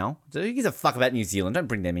citizen now. He gives a fuck about New Zealand. Don't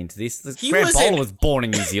bring them into this. Grant Bowler was born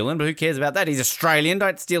in New Zealand, but who cares about that? He's Australian.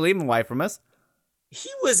 Don't steal him away from us. He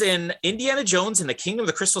was in Indiana Jones and the Kingdom of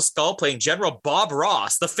the Crystal Skull playing General Bob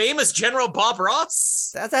Ross, the famous General Bob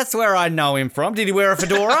Ross. That's where I know him from. Did he wear a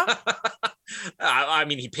fedora? I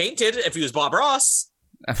mean, he painted if he was Bob Ross.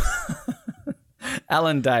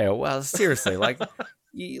 Alan Dale. Well, seriously, like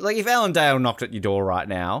if Alan Dale knocked at your door right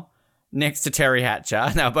now, next to Terry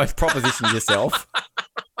Hatcher, now both propositioned yourself,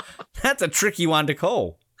 that's a tricky one to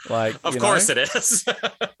call. Like, of course it is.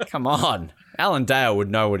 Come on. Alan Dale would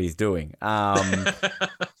know what he's doing. So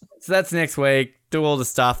that's next week. Do all the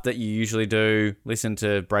stuff that you usually do. Listen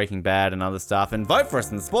to Breaking Bad and other stuff. And vote for us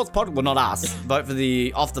in the Sports Pod. Well, not us. Vote for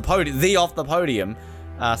the Off the Podium.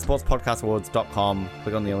 Sportspodcastawards.com.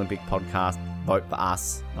 Click on the Olympic podcast. Vote for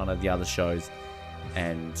us, none of the other shows.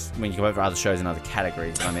 And when you can vote for other shows in other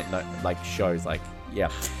categories, I mean, no, like shows, like, yeah.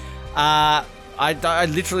 I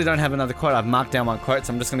literally don't have another quote. I've marked down one quote,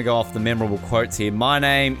 so I'm just going to go off the memorable quotes here. My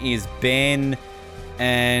name is Ben,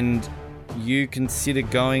 and you consider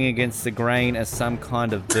going against the grain as some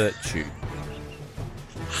kind of virtue.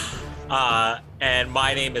 And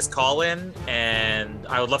my name is Colin, and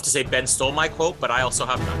I would love to say Ben stole my quote, but I also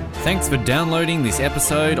have none. Thanks for downloading this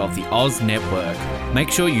episode of the Oz Network. Make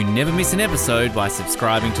sure you never miss an episode by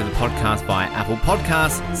subscribing to the podcast via Apple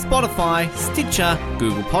Podcasts, Spotify, Stitcher,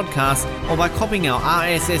 Google Podcasts, or by copying our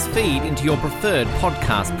RSS feed into your preferred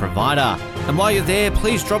podcast provider. And while you're there,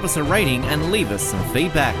 please drop us a rating and leave us some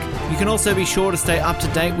feedback. You can also be sure to stay up to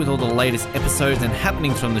date with all the latest episodes and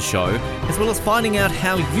happenings from the show, as well as finding out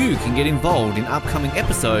how you can get involved in upcoming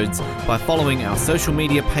episodes by following our social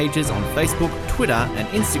media pages on Facebook, Twitter, and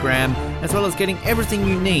Instagram, as well as getting everything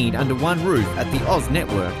you need under one roof at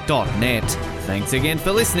theoznetwork.net. Thanks again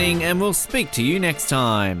for listening, and we'll speak to you next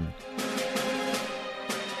time.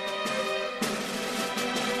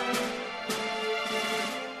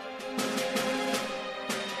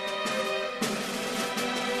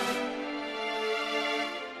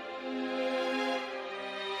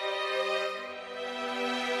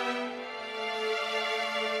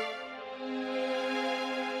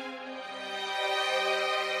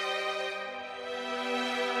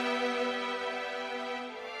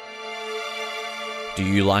 Do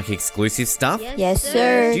you like exclusive stuff? Yes,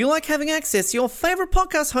 sir. Do you like having access to your favourite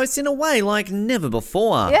podcast hosts in a way like never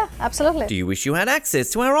before? Yeah, absolutely. Do you wish you had access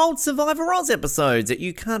to our old Survivor Oz episodes that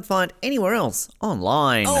you can't find anywhere else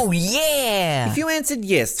online? Oh, yeah! If you answered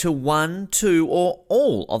yes to one, two, or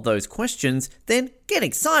all of those questions, then get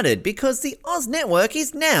excited because the Oz Network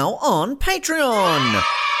is now on Patreon.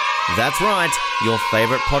 That's right, your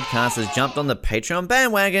favourite podcast has jumped on the Patreon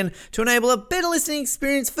bandwagon to enable a better listening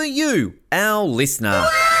experience for you, our listener.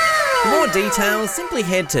 For more details, simply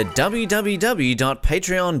head to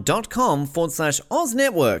www.patreon.com/Oz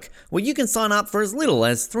Network, where you can sign up for as little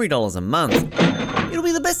as $3 a month. It'll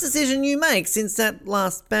be the best decision you make since that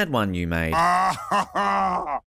last bad one you made.